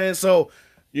what I'm saying? So,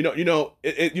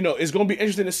 it's gonna be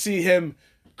interesting to see him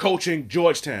coaching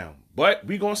Georgetown. But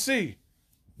we gonna see.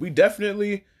 We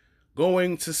definitely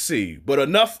going to see. But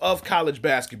enough of college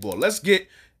basketball. Let's get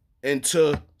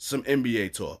into some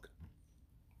NBA talk.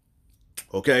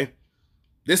 Okay?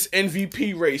 This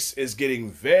MVP race is getting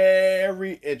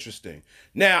very interesting.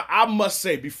 Now, I must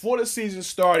say, before the season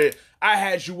started, I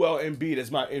had Joel Embiid as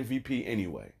my MVP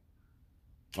anyway.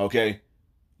 Okay?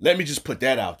 Let me just put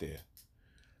that out there.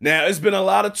 Now, it's been a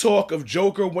lot of talk of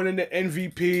Joker winning the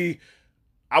MVP.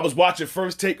 I was watching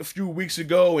First Take a few weeks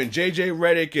ago, and JJ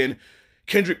Redick and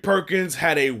Kendrick Perkins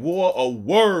had a war of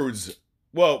words.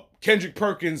 Well, Kendrick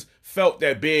Perkins felt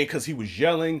that being because he was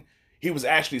yelling, he was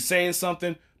actually saying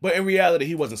something, but in reality,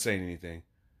 he wasn't saying anything.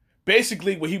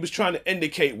 Basically, what he was trying to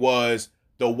indicate was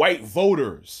the white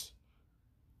voters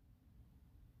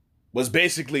was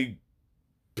basically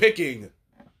picking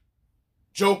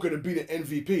Joker to be the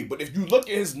MVP. But if you look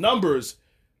at his numbers,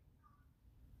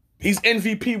 he's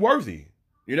MVP worthy.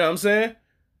 You know what I'm saying?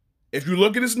 If you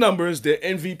look at his numbers, they're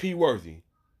MVP worthy.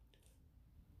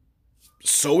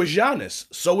 So is Giannis.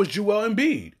 So is Joel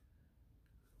Embiid.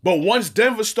 But once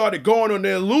Denver started going on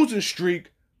their losing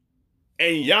streak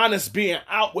and Giannis being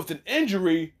out with an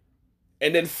injury,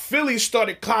 and then Philly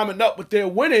started climbing up with their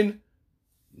winning,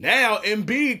 now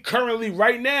Embiid currently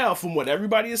right now, from what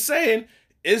everybody is saying,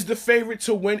 is the favorite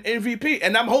to win MVP.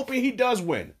 And I'm hoping he does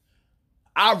win.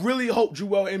 I really hope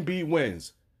Joel Embiid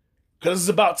wins. Because it's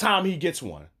about time he gets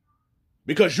one.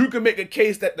 Because you can make a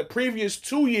case that the previous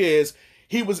 2 years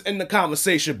he was in the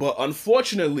conversation, but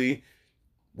unfortunately,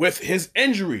 with his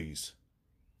injuries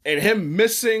and him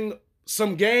missing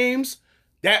some games,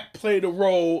 that played a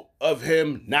role of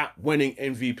him not winning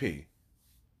MVP.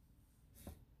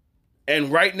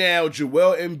 And right now,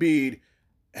 Joel Embiid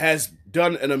has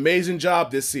done an amazing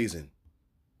job this season.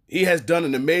 He has done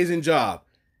an amazing job,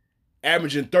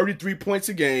 averaging 33 points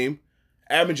a game,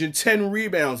 averaging 10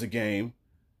 rebounds a game,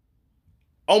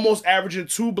 almost averaging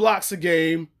 2 blocks a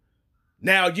game.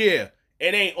 Now, yeah,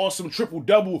 it ain't on some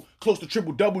triple-double, close to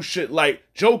triple-double shit like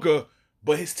Joker,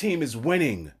 but his team is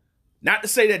winning. Not to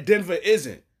say that Denver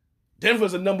isn't.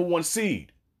 Denver's a number 1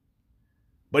 seed.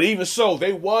 But even so,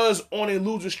 they was on a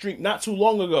losing streak not too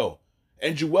long ago.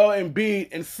 And Joel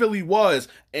Embiid in Philly was,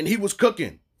 and he was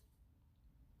cooking.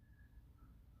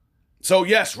 So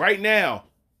yes, right now,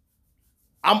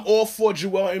 I'm all for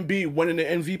Joel Embiid winning the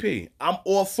MVP. I'm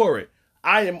all for it.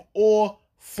 I am all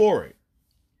for it.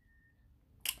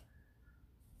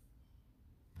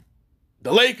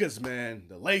 The Lakers, man.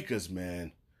 The Lakers,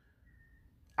 man.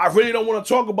 I really don't want to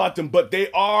talk about them, but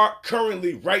they are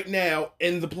currently, right now,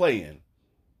 in the play-in.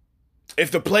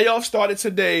 If the playoffs started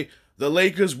today, the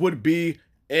Lakers would be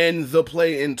in the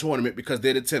play-in tournament because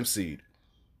they're the 10th seed.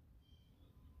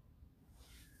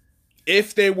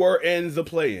 If they were in the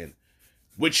play-in,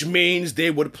 which means they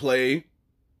would play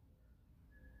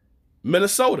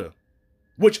Minnesota,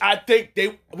 which I think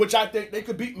they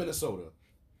could beat Minnesota.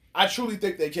 I truly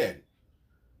think they can.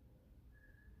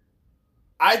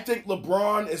 I think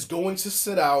LeBron is going to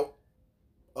sit out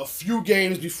a few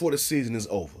games before the season is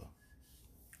over.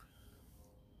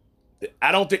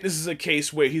 I don't think this is a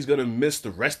case where he's going to miss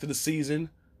the rest of the season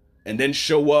and then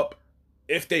show up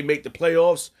if they make the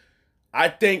playoffs. I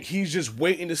think he's just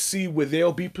waiting to see where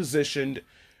they'll be positioned,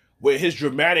 where his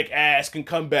dramatic ass can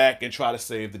come back and try to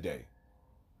save the day.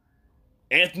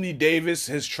 Anthony Davis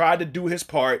has tried to do his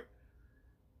part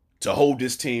to hold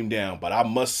this team down, but I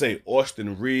must say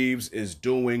Austin Reaves is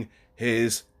doing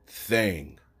his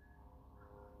thing.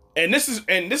 And this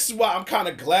is why I'm kind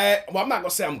of glad. Well, I'm not gonna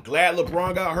say I'm glad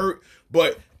LeBron got hurt,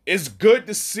 but it's good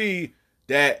to see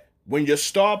that when your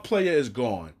star player is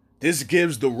gone, this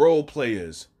gives the role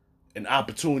players an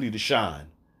opportunity to shine.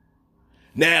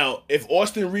 Now, if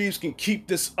Austin Reaves can keep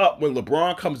this up when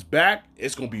LeBron comes back,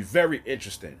 it's gonna be very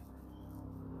interesting.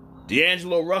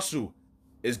 D'Angelo Russell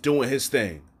is doing his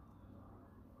thing.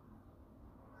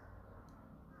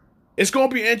 It's gonna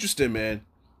be interesting, man.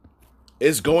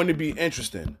 It's going to be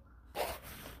interesting.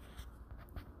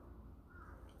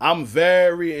 I'm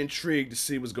very intrigued to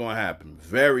see what's going to happen.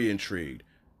 Very intrigued.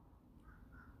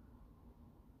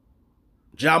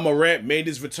 Ja Morant made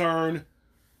his return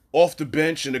off the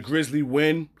bench in a Grizzly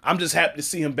win. I'm just happy to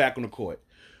see him back on the court.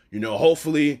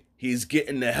 Hopefully he's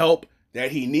getting the help that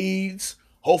he needs.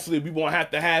 Hopefully we won't have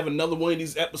to have another one of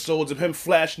these episodes of him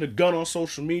flashing a gun on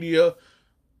social media.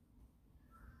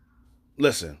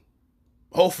 Listen,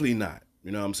 hopefully not. You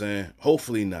know what I'm saying?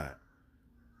 Hopefully not.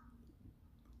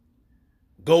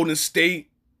 Golden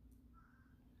State,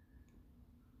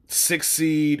 6th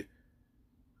seed.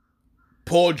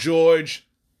 Paul George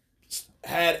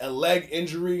had a leg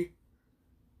injury.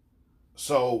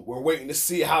 So we're waiting to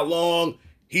see how long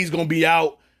he's going to be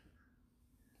out.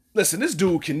 Listen, this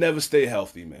dude can never stay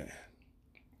healthy, man.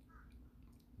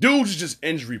 Dude's just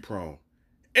injury prone.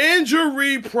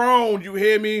 Injury prone, you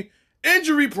hear me?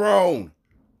 Injury prone.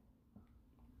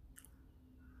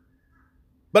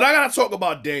 But I got to talk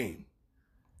about Dame.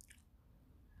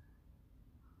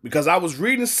 Because I was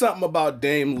reading something about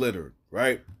Dame Lillard,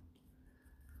 right?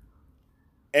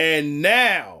 And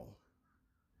now,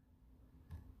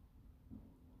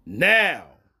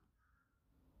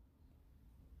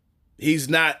 he's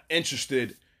not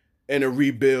interested in a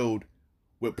rebuild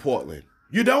with Portland.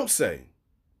 You don't say.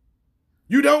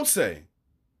 You don't say.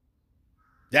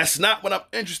 That's not what I'm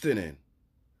interested in.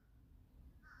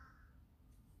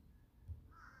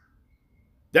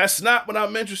 That's not what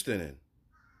I'm interested in.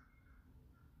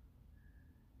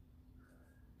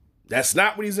 That's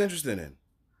not what he's interested in.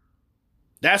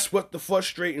 That's what the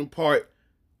frustrating part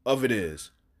of it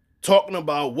is. Talking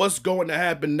about what's going to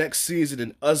happen next season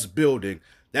and us building.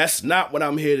 That's not what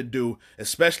I'm here to do,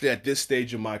 especially at this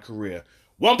stage of my career.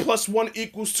 1 + 1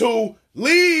 = 2.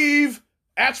 Leave.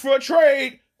 Ask for a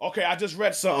trade. Okay, I just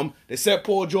read something. They said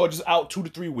Paul George is out 2 to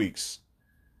 3 weeks.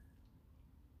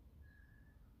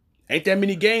 Ain't that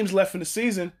many games left in the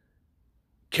season.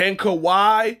 Can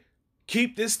Kawhi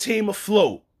keep this team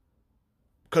afloat?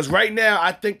 Because right now,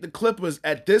 I think the Clippers,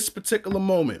 at this particular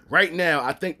moment, right now,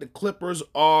 I think the Clippers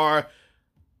are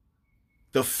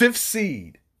the 5th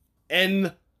seed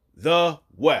in the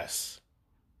West.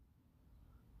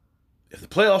 If the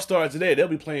playoffs start today, they'll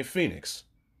be playing Phoenix.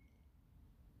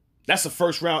 That's a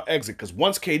first-round exit, because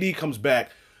once KD comes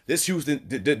back, this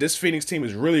Phoenix team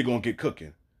is really going to get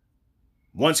cooking.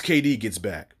 Once KD gets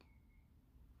back.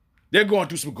 They're going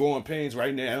through some growing pains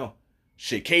right now.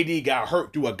 Shit, KD got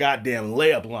hurt through a goddamn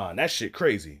layup line. That shit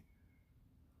crazy.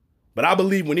 But I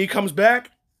believe when he comes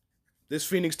back, this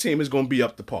Phoenix team is going to be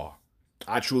up to par.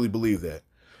 I truly believe that.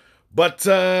 But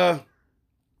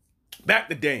back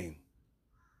to Dame.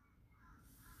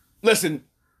 Listen,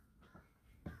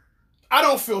 I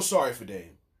don't feel sorry for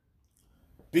Dame.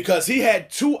 Because he had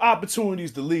 2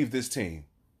 opportunities to leave this team.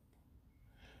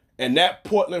 And that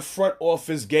Portland front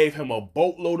office gave him a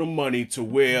boatload of money to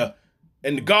where,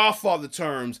 in the Godfather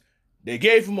terms, they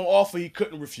gave him an offer he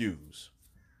couldn't refuse.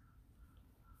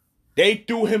 They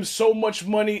threw him so much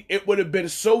money, it would have been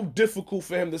so difficult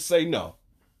for him to say no.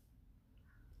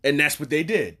 And that's what they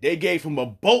did. They gave him a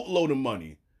boatload of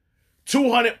money.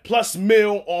 200+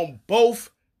 mil on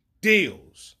both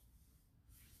deals.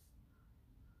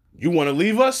 You want to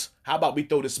leave us? How about we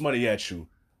throw this money at you?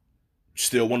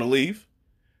 Still want to leave?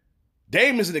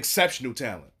 Dame is an exceptional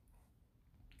talent.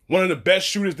 One of the best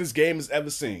shooters this game has ever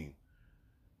seen.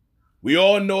 We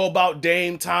all know about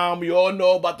Dame Time. We all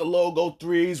know about the logo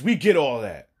threes. We get all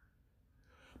that.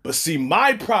 But see,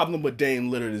 my problem with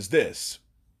Dame Lillard is this.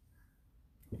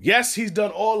 Yes, he's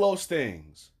done all those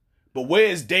things. But where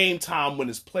is Dame Time when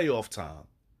it's playoff time?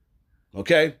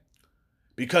 Okay?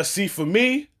 Because see, for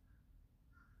me,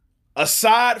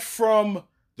 aside from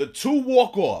the 2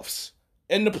 walk-offs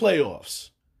in the playoffs,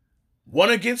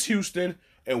 one against Houston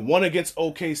and one against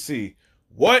OKC,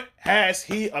 what has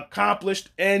he accomplished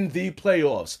in the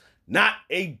playoffs? Not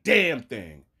a damn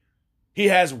thing. He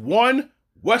has won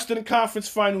Western Conference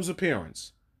Finals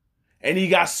appearance. And he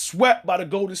got swept by the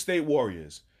Golden State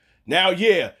Warriors. Now,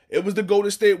 yeah, it was the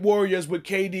Golden State Warriors with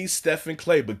KD, Steph, and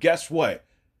Clay. But guess what?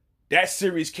 That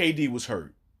series, KD was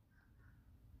hurt.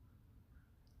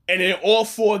 And in all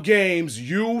 4 games,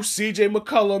 you, CJ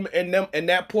McCollum, and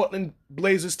that Portland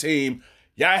Blazers team,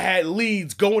 y'all had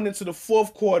leads going into the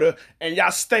 4th quarter, and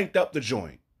y'all stanked up the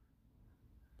joint.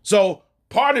 So,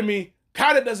 part of me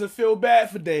kind of doesn't feel bad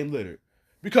for Dame Lillard.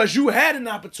 Because you had an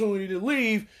opportunity to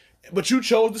leave, but you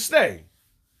chose to stay.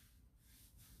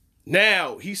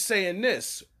 Now, he's saying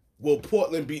this. Will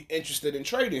Portland be interested in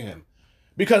trading him?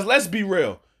 Because let's be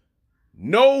real.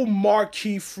 No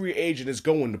marquee free agent is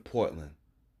going to Portland.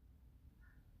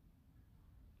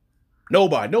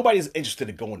 Nobody's interested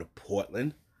in going to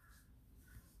Portland.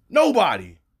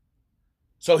 Nobody.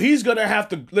 So he's going to have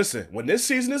to, listen, when this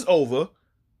season is over,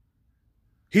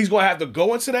 he's going to have to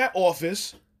go into that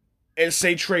office and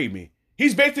say, trade me.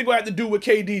 He's basically going to have to do what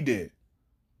KD did.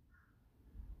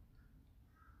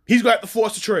 He's going to have to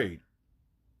force a trade.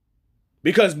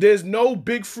 Because there's no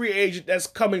big free agent that's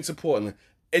coming to Portland.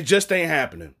 It just ain't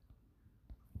happening.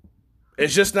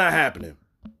 It's just not happening.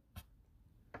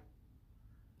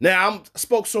 Now, I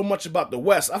spoke so much about the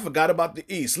West, I forgot about the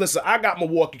East. Listen, I got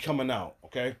Milwaukee coming out,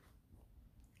 okay?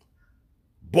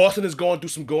 Boston is going through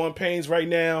some growing pains right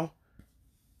now.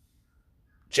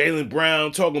 Jaylen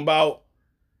Brown talking about,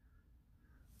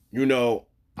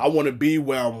 I want to be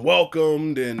where I'm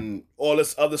welcomed and all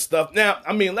this other stuff. Now,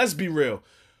 I mean, let's be real.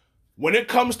 When it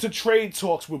comes to trade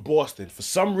talks with Boston, for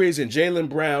some reason, Jaylen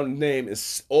Brown's name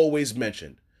is always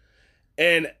mentioned.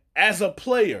 And as a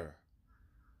player,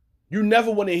 you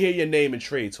never want to hear your name in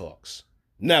trade talks.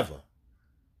 Never.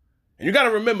 And you got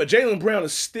to remember, Jaylen Brown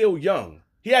is still young.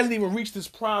 He hasn't even reached his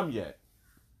prime yet.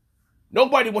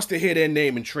 Nobody wants to hear their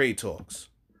name in trade talks.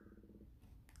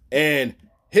 And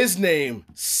his name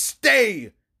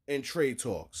stay in trade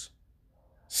talks.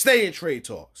 Stay in trade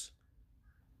talks.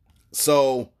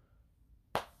 So,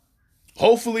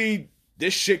 hopefully,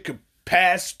 this shit could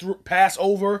pass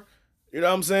over. You know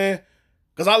what I'm saying?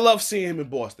 Because I love seeing him in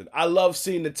Boston. I love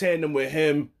seeing the tandem with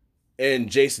him and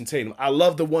Jason Tatum. I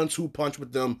love the 1-2 punch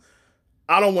with them.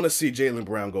 I don't want to see Jaylen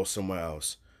Brown go somewhere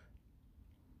else.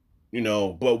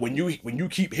 But when you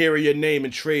keep hearing your name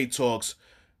in trade talks,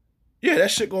 yeah,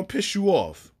 that shit gonna piss you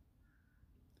off.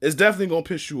 It's definitely gonna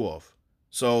piss you off.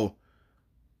 So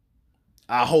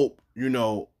I hope,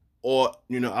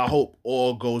 I hope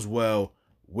all goes well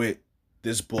with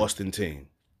this Boston team.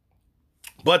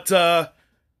 But the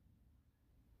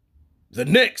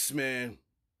Knicks, man.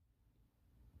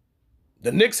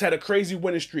 The Knicks had a crazy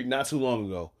winning streak not too long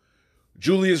ago.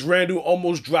 Julius Randle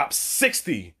almost dropped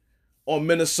 60 on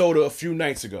Minnesota a few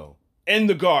nights ago in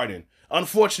the Garden.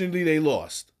 Unfortunately, they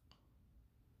lost.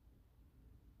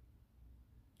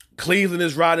 Cleveland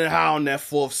is riding high on that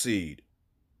 4th seed.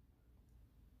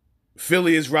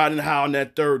 Philly is riding high on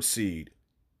that 3rd seed.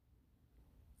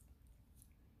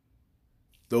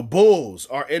 The Bulls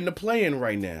are in the play-in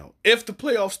right now, if the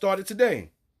playoffs started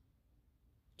today.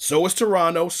 So is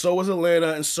Toronto, so is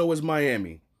Atlanta, and so is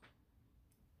Miami.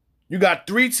 You got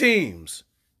 3 teams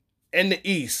in the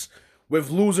East with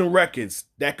losing records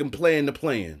that can play in the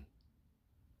play-in.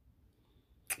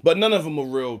 But none of them are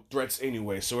real threats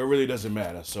anyway, so it really doesn't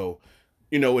matter. So,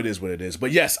 it is what it is.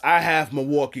 But yes, I have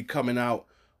Milwaukee coming out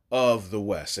of the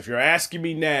West. If you're asking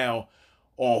me now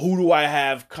on who do I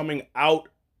have coming out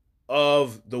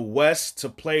of the West to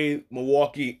play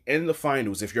Milwaukee in the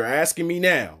finals, if you're asking me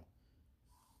now,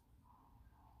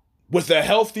 with a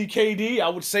healthy KD, I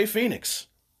would say Phoenix.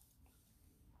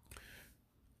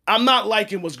 I'm not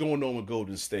liking what's going on with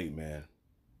Golden State, man.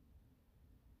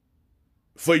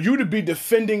 For you to be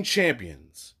defending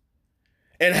champions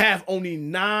and have only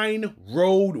 9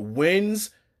 road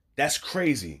wins, that's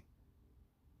crazy.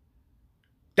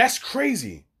 That's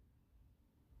crazy.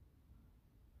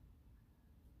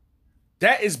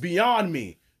 That is beyond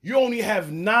me. You only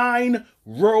have 9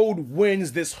 road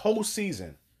wins this whole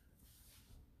season.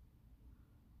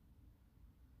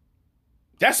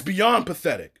 That's beyond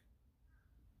pathetic.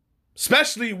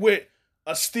 Especially with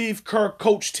a Steve Kerr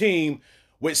coach team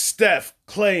with Steph,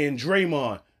 Clay, and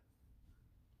Draymond.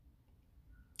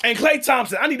 And Klay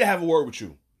Thompson, I need to have a word with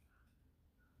you.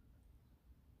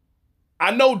 I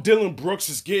know Dylan Brooks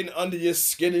is getting under your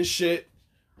skin and shit.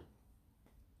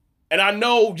 And I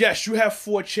know, yes, you have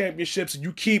 4 championships and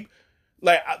you keep,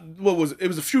 it was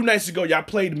a few nights ago, y'all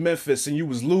played Memphis and you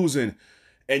was losing.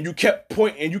 And you kept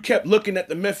pointing, and you kept looking at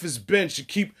the Memphis bench. You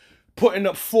keep putting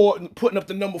up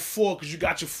the number 4 because you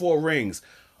got your 4 rings.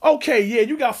 Okay, yeah,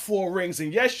 you got 4 rings,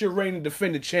 and yes, you're reigning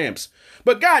defending champs.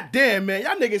 But goddamn, man,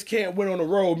 y'all niggas can't win on the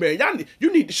road, man.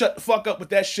 You need to shut the fuck up with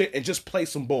that shit and just play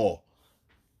some ball.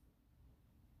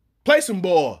 Play some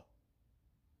ball.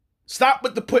 Stop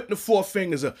with the putting the 4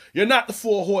 fingers up. You're not the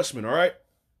 4 horsemen, all right?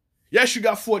 Yes, you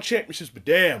got 4 championships, but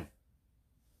damn.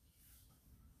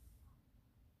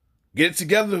 Get it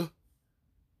together.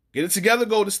 Get it together,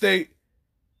 Golden State.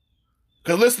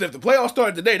 Because listen, if the playoffs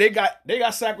started today, they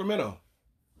got Sacramento.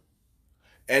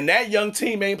 And that young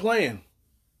team ain't playing.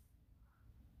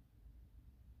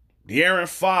 De'Aaron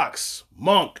Fox,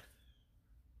 Monk,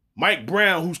 Mike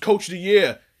Brown, who's coach of the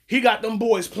year, he got them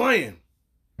boys playing.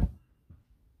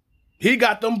 He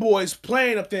got them boys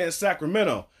playing up there in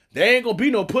Sacramento. There ain't going to be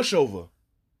no pushover.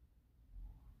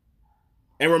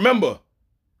 And remember,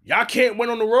 y'all can't win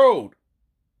on the road.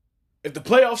 If the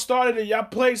playoffs started and y'all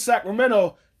played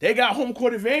Sacramento, they got home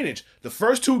court advantage. The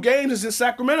first 2 games is in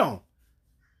Sacramento.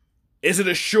 Is it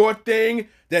a sure thing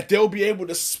that they'll be able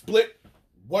to split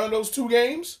one of those 2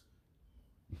 games?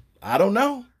 I don't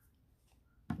know.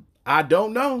 I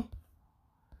don't know.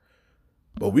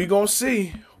 But we gonna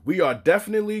see. We are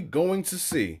definitely going to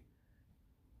see.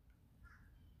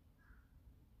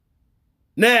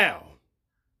 Now,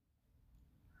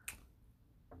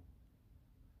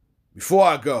 before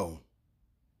I go,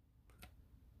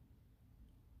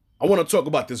 I want to talk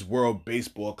about this World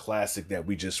Baseball Classic that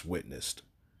we just witnessed.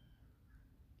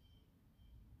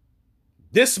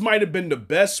 This might have been the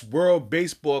best World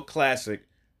Baseball Classic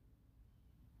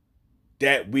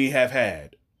that we have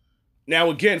had. Now,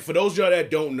 again, for those of y'all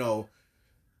that don't know,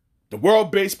 the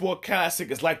World Baseball Classic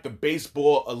is like the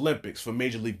Baseball Olympics for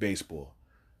Major League Baseball.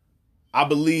 I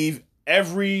believe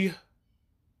I'm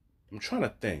trying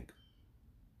to think.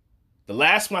 The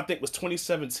last one I think was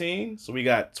 2017. So we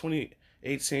got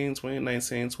 2018,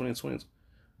 2019, 2020.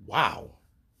 Wow.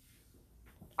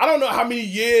 I don't know how many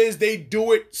years they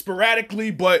do it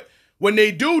sporadically, but when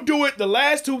they do it, the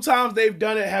last 2 times they've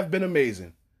done it have been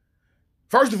amazing.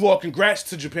 First of all, congrats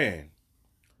to Japan.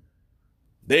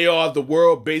 They are the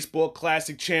World Baseball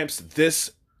Classic champs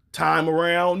this time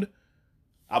around.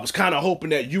 I was kind of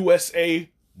hoping that USA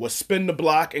would spin the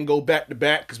block and go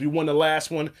back-to-back because we won the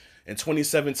last one in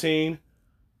 2017.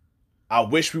 I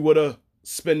wish we would have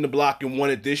spin the block and won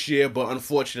it this year, but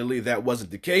unfortunately that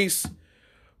wasn't the case.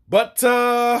 But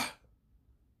you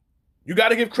got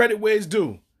to give credit where it's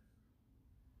due.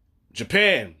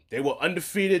 Japan, they were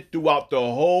undefeated throughout the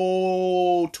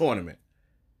whole tournament.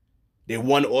 They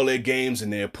won all their games in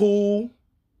their pool.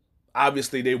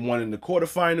 Obviously, they won in the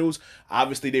quarterfinals.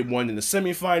 Obviously, they won in the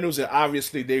semifinals. And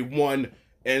obviously, they won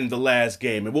in the last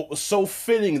game. And what was so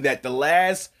fitting that the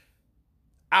last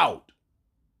out,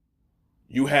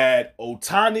 you had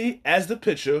Ohtani as the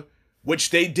pitcher, which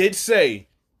they did say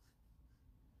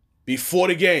before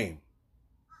the game.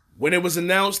 When it was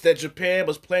announced that Japan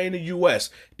was playing the U.S.,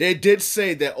 they did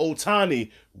say that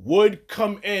Ohtani would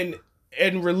come in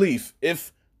relief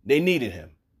if they needed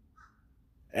him.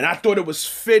 And I thought it was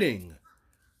fitting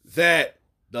that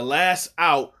the last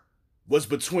out was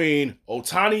between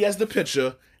Ohtani as the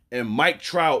pitcher and Mike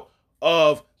Trout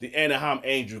of the Anaheim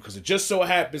Angels, because it just so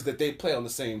happens that they play on the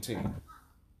same team.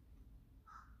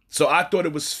 So I thought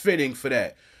it was fitting for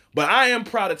that. But I am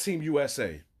proud of Team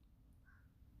USA.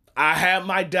 I had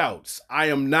my doubts. I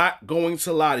am not going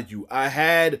to lie to you. I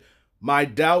had my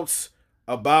doubts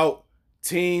about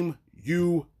Team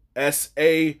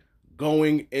USA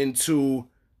going into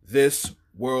this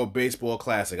World Baseball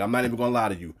Classic. I'm not even going to lie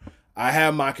to you. I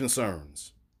have my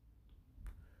concerns.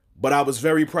 But I was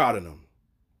very proud of them.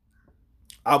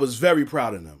 I was very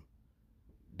proud of them.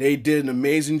 They did an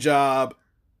amazing job.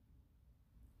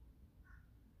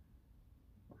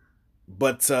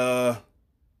 But,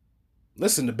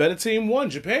 listen, the better team won,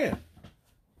 Japan.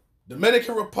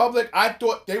 Dominican Republic, I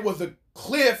thought they were the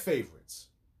clear favorites.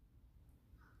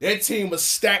 Their team was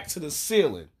stacked to the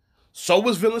ceiling. So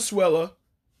was Venezuela.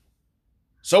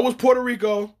 So was Puerto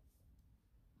Rico.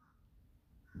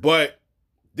 But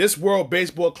this World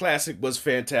Baseball Classic was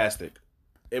fantastic.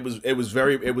 It was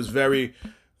very,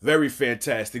 very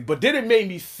fantastic. But then it made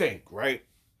me think, right?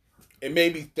 It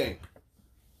made me think.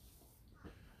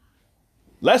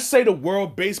 Let's say the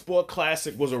World Baseball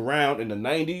Classic was around in the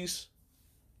 90s.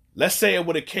 Let's say it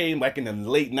would have came like in the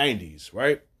late 90s,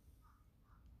 right?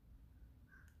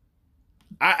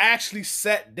 I actually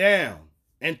sat down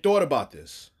and thought about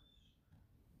this.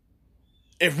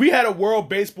 If we had a World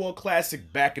Baseball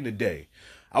Classic back in the day,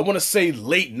 I want to say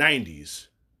late 90s,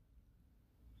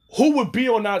 who would be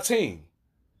on our team?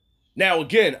 Now,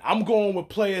 again, I'm going with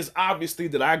players, obviously,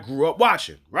 that I grew up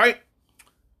watching, right?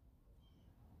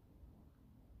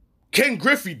 Ken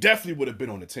Griffey definitely would have been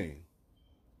on the team.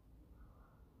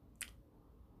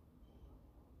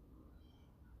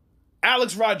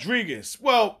 Alex Rodriguez.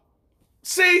 Well,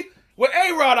 see, with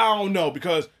A-Rod, I don't know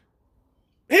because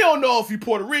he don't know if he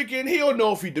Puerto Rican. He don't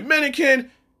know if he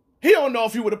Dominican. He don't know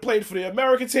if he would have played for the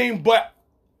American team, but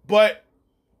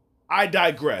I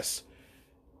digress.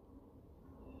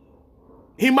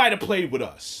 He might have played with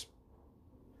us.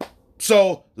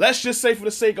 So let's just say for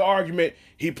the sake of argument,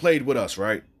 he played with us,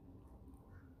 right?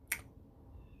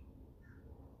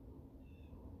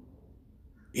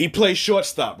 He plays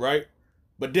shortstop, right?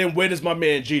 But then where does my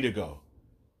man Jeter go?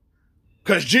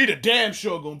 Because Jeter damn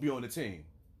sure going to be on the team.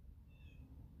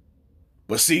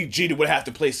 But see, Jeter would have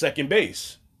to play second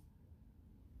base.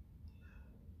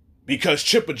 Because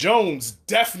Chipper Jones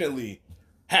definitely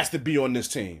has to be on this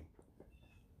team.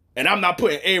 And I'm not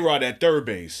putting A-Rod at third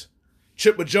base.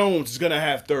 Chipper Jones is going to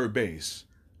have third base.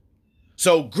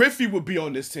 So Griffey would be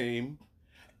on this team.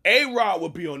 A-Rod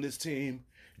would be on this team.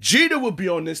 Jeter would be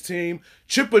on this team.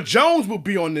 Chipper Jones would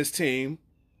be on this team.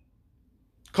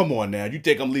 Come on now. You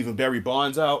think I'm leaving Barry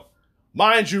Bonds out?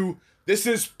 Mind you, this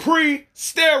is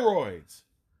pre-steroids.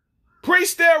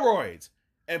 Pre-steroids.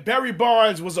 And Barry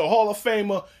Bonds was a Hall of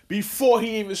Famer before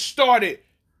he even started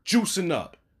juicing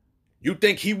up. You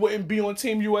think he wouldn't be on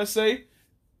Team USA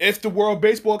if the World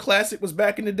Baseball Classic was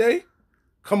back in the day?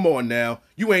 Come on now.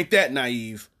 You ain't that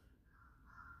naive.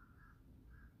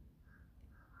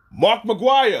 Mark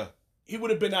McGwire, he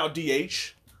would have been out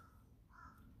DH.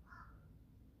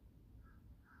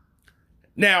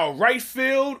 Now, right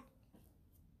field,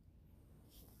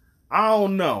 I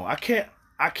don't know. I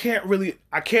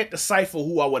can't decipher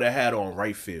who I would have had on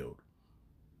right field.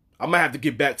 I'm going to have to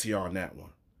get back to you on that one.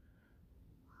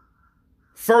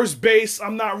 First base,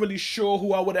 I'm not really sure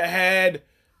who I would have had.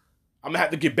 I'm going to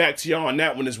have to get back to you on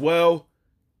that one as well.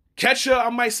 Catcher, I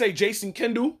might say Jason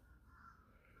Kendall.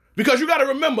 Because you got to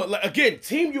remember, like, again,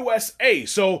 Team USA.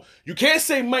 So you can't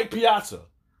say Mike Piazza.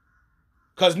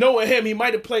 Because knowing him, he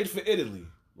might have played for Italy,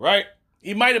 right?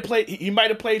 He might have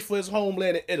played for his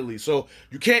homeland in Italy. So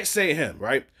you can't say him,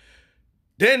 right?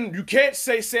 Then you can't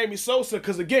say Sammy Sosa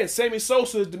because, again, Sammy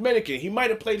Sosa is Dominican. He might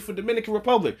have played for Dominican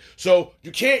Republic. So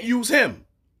you can't use him.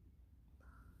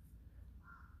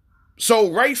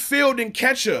 So right field and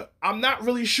catcher, I'm not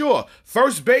really sure.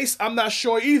 First base, I'm not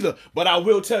sure either. But I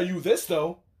will tell you this,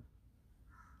 though.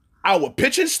 Our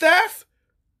pitching staff?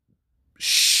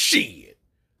 Shit.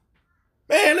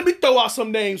 Man, let me throw out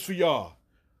some names for y'all.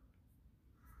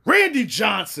 Randy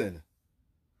Johnson.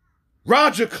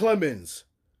 Roger Clemens.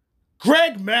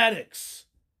 Greg Maddux.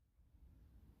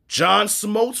 John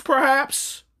Smoltz,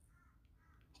 perhaps.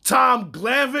 Tom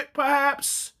Glavine,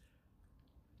 perhaps.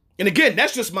 And again,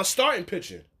 that's just my starting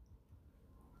pitching.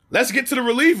 Let's get to the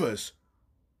relievers.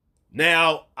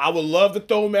 Now, I would love to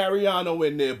throw Mariano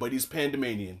in there, but he's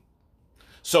Panamanian.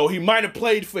 So he might have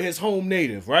played for his home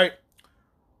native, right?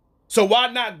 So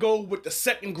why not go with the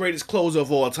second greatest closer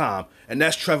of all time? And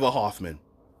that's Trevor Hoffman.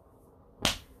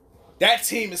 That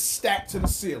team is stacked to the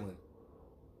ceiling.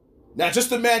 Now,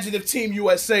 just imagine if Team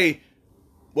USA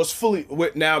was fully...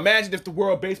 Now, imagine if the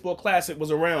World Baseball Classic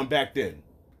was around back then.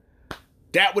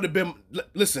 That would have been...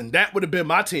 Listen, that would have been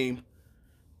my team.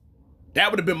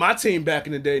 That would have been my team back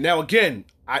in the day. Now, again,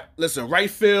 right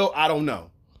field, I don't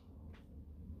know.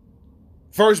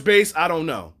 First base, I don't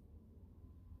know.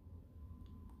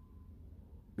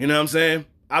 You know what I'm saying?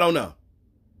 I don't know.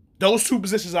 Those two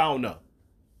positions, I don't know.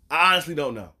 I honestly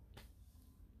don't know.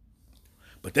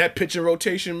 But that pitching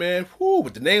rotation, man,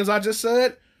 with the names I just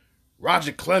said,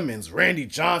 Roger Clemens, Randy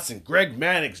Johnson, Greg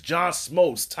Maddux, John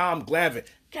Smoltz, Tom Glavine.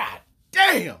 God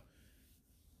damn.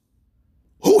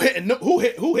 Who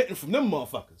hitting from them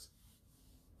motherfuckers?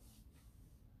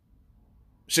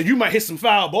 So you might hit some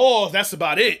foul balls, that's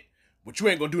about it. But you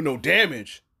ain't gonna do no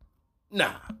damage.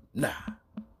 Nah.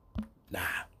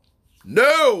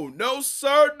 No,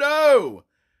 sir, no.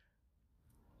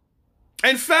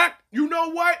 In fact, you know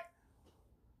what?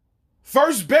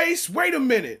 First base, wait a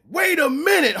minute.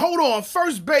 Hold on,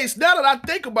 first base. Now that I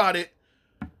think about it,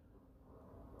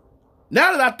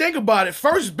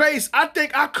 first base, I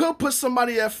think I could put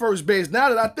somebody at first base. Now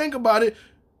that I think about it,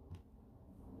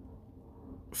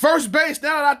 first base,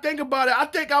 I think I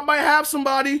might have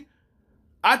somebody.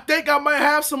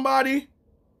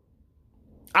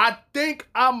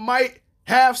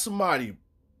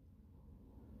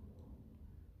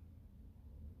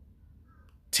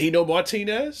 Tino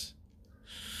Martinez?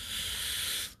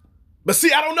 But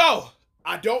see, I don't know.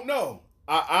 I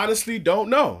honestly don't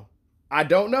know.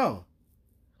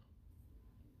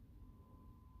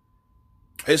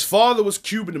 His father was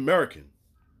Cuban American.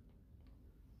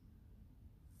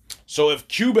 So if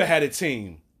Cuba had a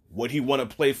team, would he want to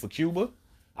play for Cuba?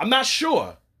 I'm not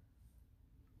sure.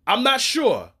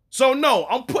 So no,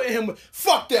 I'm putting him.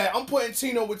 Fuck that. I'm putting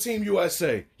Tino with Team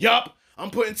USA. Yup. I'm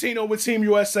putting Tino with Team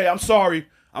USA. I'm sorry.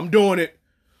 I'm doing it.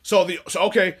 So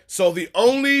the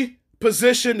only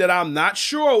position that I'm not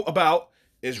sure about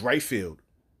is right field.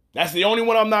 That's the only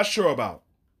one I'm not sure about.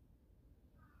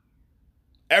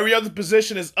 Every other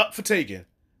position is up for taking,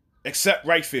 except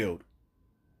right field.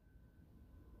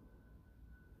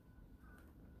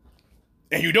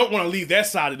 And you don't want to leave that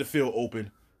side of the field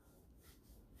open.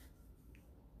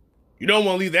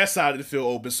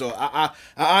 So I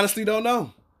honestly don't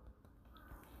know.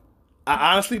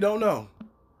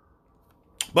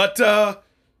 But I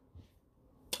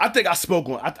think I spoke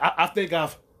on. I think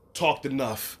I've talked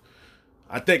enough.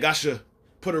 I think I should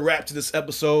put a wrap to this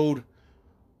episode.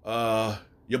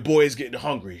 Your boy is getting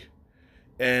hungry,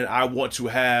 and I want to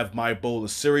have my bowl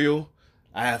of cereal.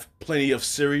 I have plenty of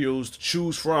cereals to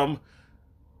choose from.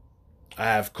 I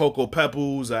have Cocoa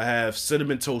Pebbles. I have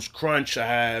Cinnamon Toast Crunch. I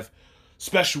have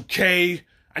Special K.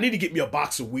 I need to get me a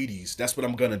box of Wheaties. That's what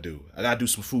I'm going to do. I got to do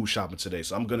some food shopping today,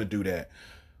 so I'm going to do that.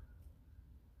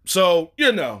 So,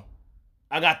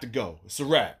 I got to go. It's a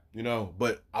wrap,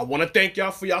 But I want to thank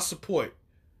y'all for y'all support.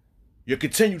 Your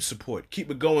continued support.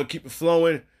 Keep it going. Keep it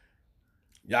flowing.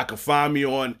 Y'all can find me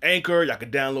on Anchor. Y'all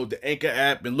can download the Anchor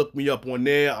app and look me up on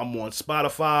there. I'm on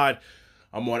Spotify.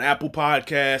 I'm on Apple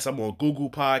Podcasts. I'm on Google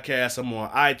Podcasts. I'm on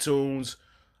iTunes.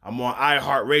 I'm on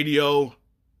iHeartRadio.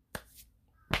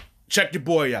 Check your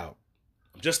boy out.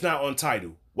 I'm just not on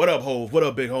Tidal. What up, Hov? What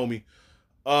up, big homie?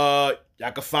 Y'all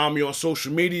can find me on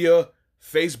social media.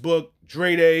 Facebook,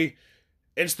 Dre Day.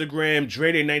 Instagram,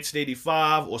 Dre Day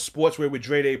 1985. Or Sportswear with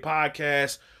Dre Day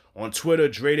Podcast. On Twitter,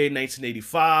 Dre Day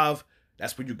 1985.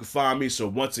 That's where you can find me. So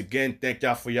once again, thank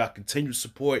y'all for y'all continued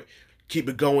support. Keep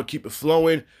it going. Keep it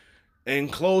flowing. In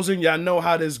closing, y'all know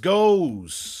how this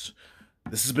goes.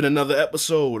 This has been another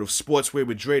episode of Sportswear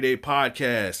with Dre Day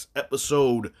Podcast.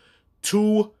 Episode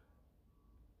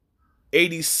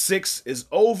 286 is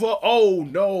over. Oh,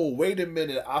 no. Wait a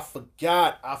minute. I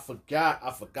forgot to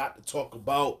talk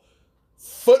about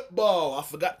football. I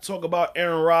forgot to talk about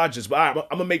Aaron Rodgers. But all right,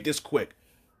 I'm going to make this quick.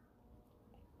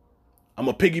 I'm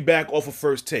going to piggyback off of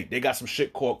First Take. They got some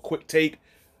shit called Quick Take.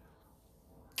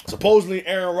 Supposedly,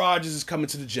 Aaron Rodgers is coming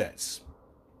to the Jets.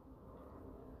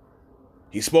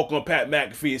 He spoke on Pat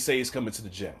McAfee and say he's coming to the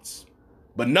Jets.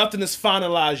 But nothing is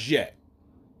finalized yet.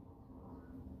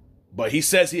 But he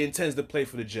says he intends to play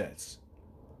for the Jets.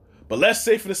 But let's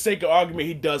say for the sake of argument,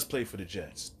 he does play for the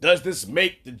Jets. Does this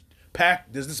make the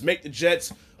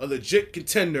Jets a legit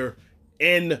contender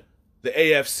in the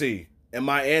AFC? And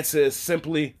my answer is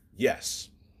simply yes.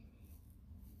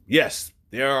 Yes,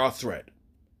 they are a threat.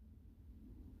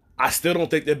 I still don't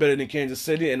think they're better than Kansas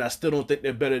City, and I still don't think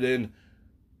they're better than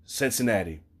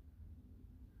Cincinnati.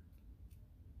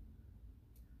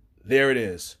 There it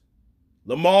is.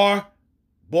 Lamar,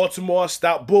 Baltimore,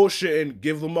 stop bullshitting.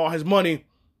 Give Lamar his money.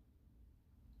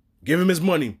 Give him his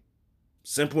money.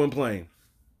 Simple and plain.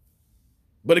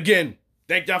 But again,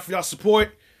 thank y'all for y'all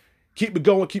support. Keep it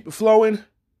going. Keep it flowing.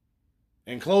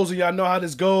 In closing, y'all know how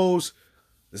this goes.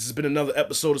 This has been another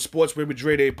episode of Sportswear with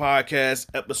Dre Day Podcast.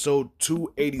 Episode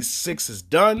 286 is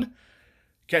done.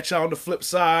 Catch y'all on the flip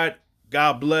side.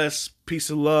 God bless. Peace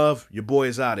and love. Your boy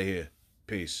is out of here.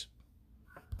 Peace.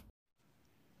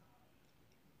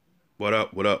 What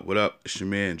up? It's your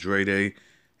man Dre Day,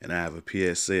 and I have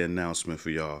a PSA announcement for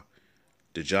y'all.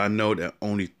 Did y'all know that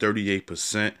only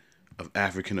 38% of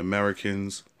African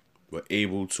Americans were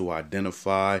able to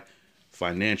identify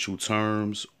financial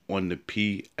terms on the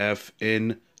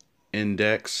PFN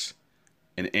Index,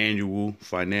 an annual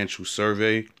financial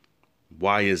survey?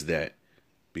 Why is that?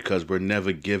 Because we're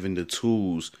never given the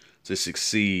tools to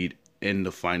succeed in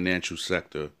the financial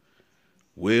sector.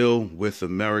 Will with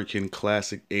American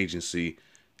Classic Agency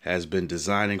has been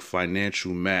designing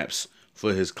financial maps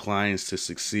for his clients to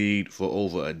succeed for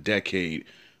over a decade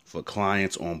for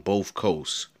clients on both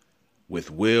coasts.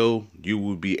 With Will, you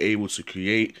will be able to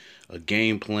create a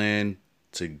game plan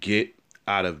to get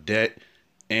out of debt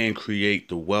and create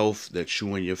the wealth that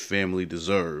you and your family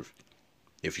deserve.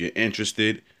 If you're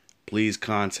interested, please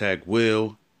contact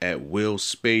Will at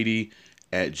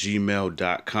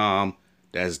willspady@gmail.com.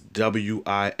 That's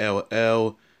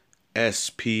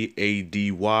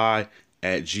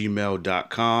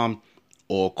WILLSPADY@gmail.com,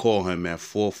 or call him at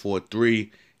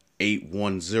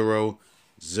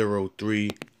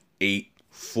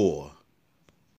 443-810-0384.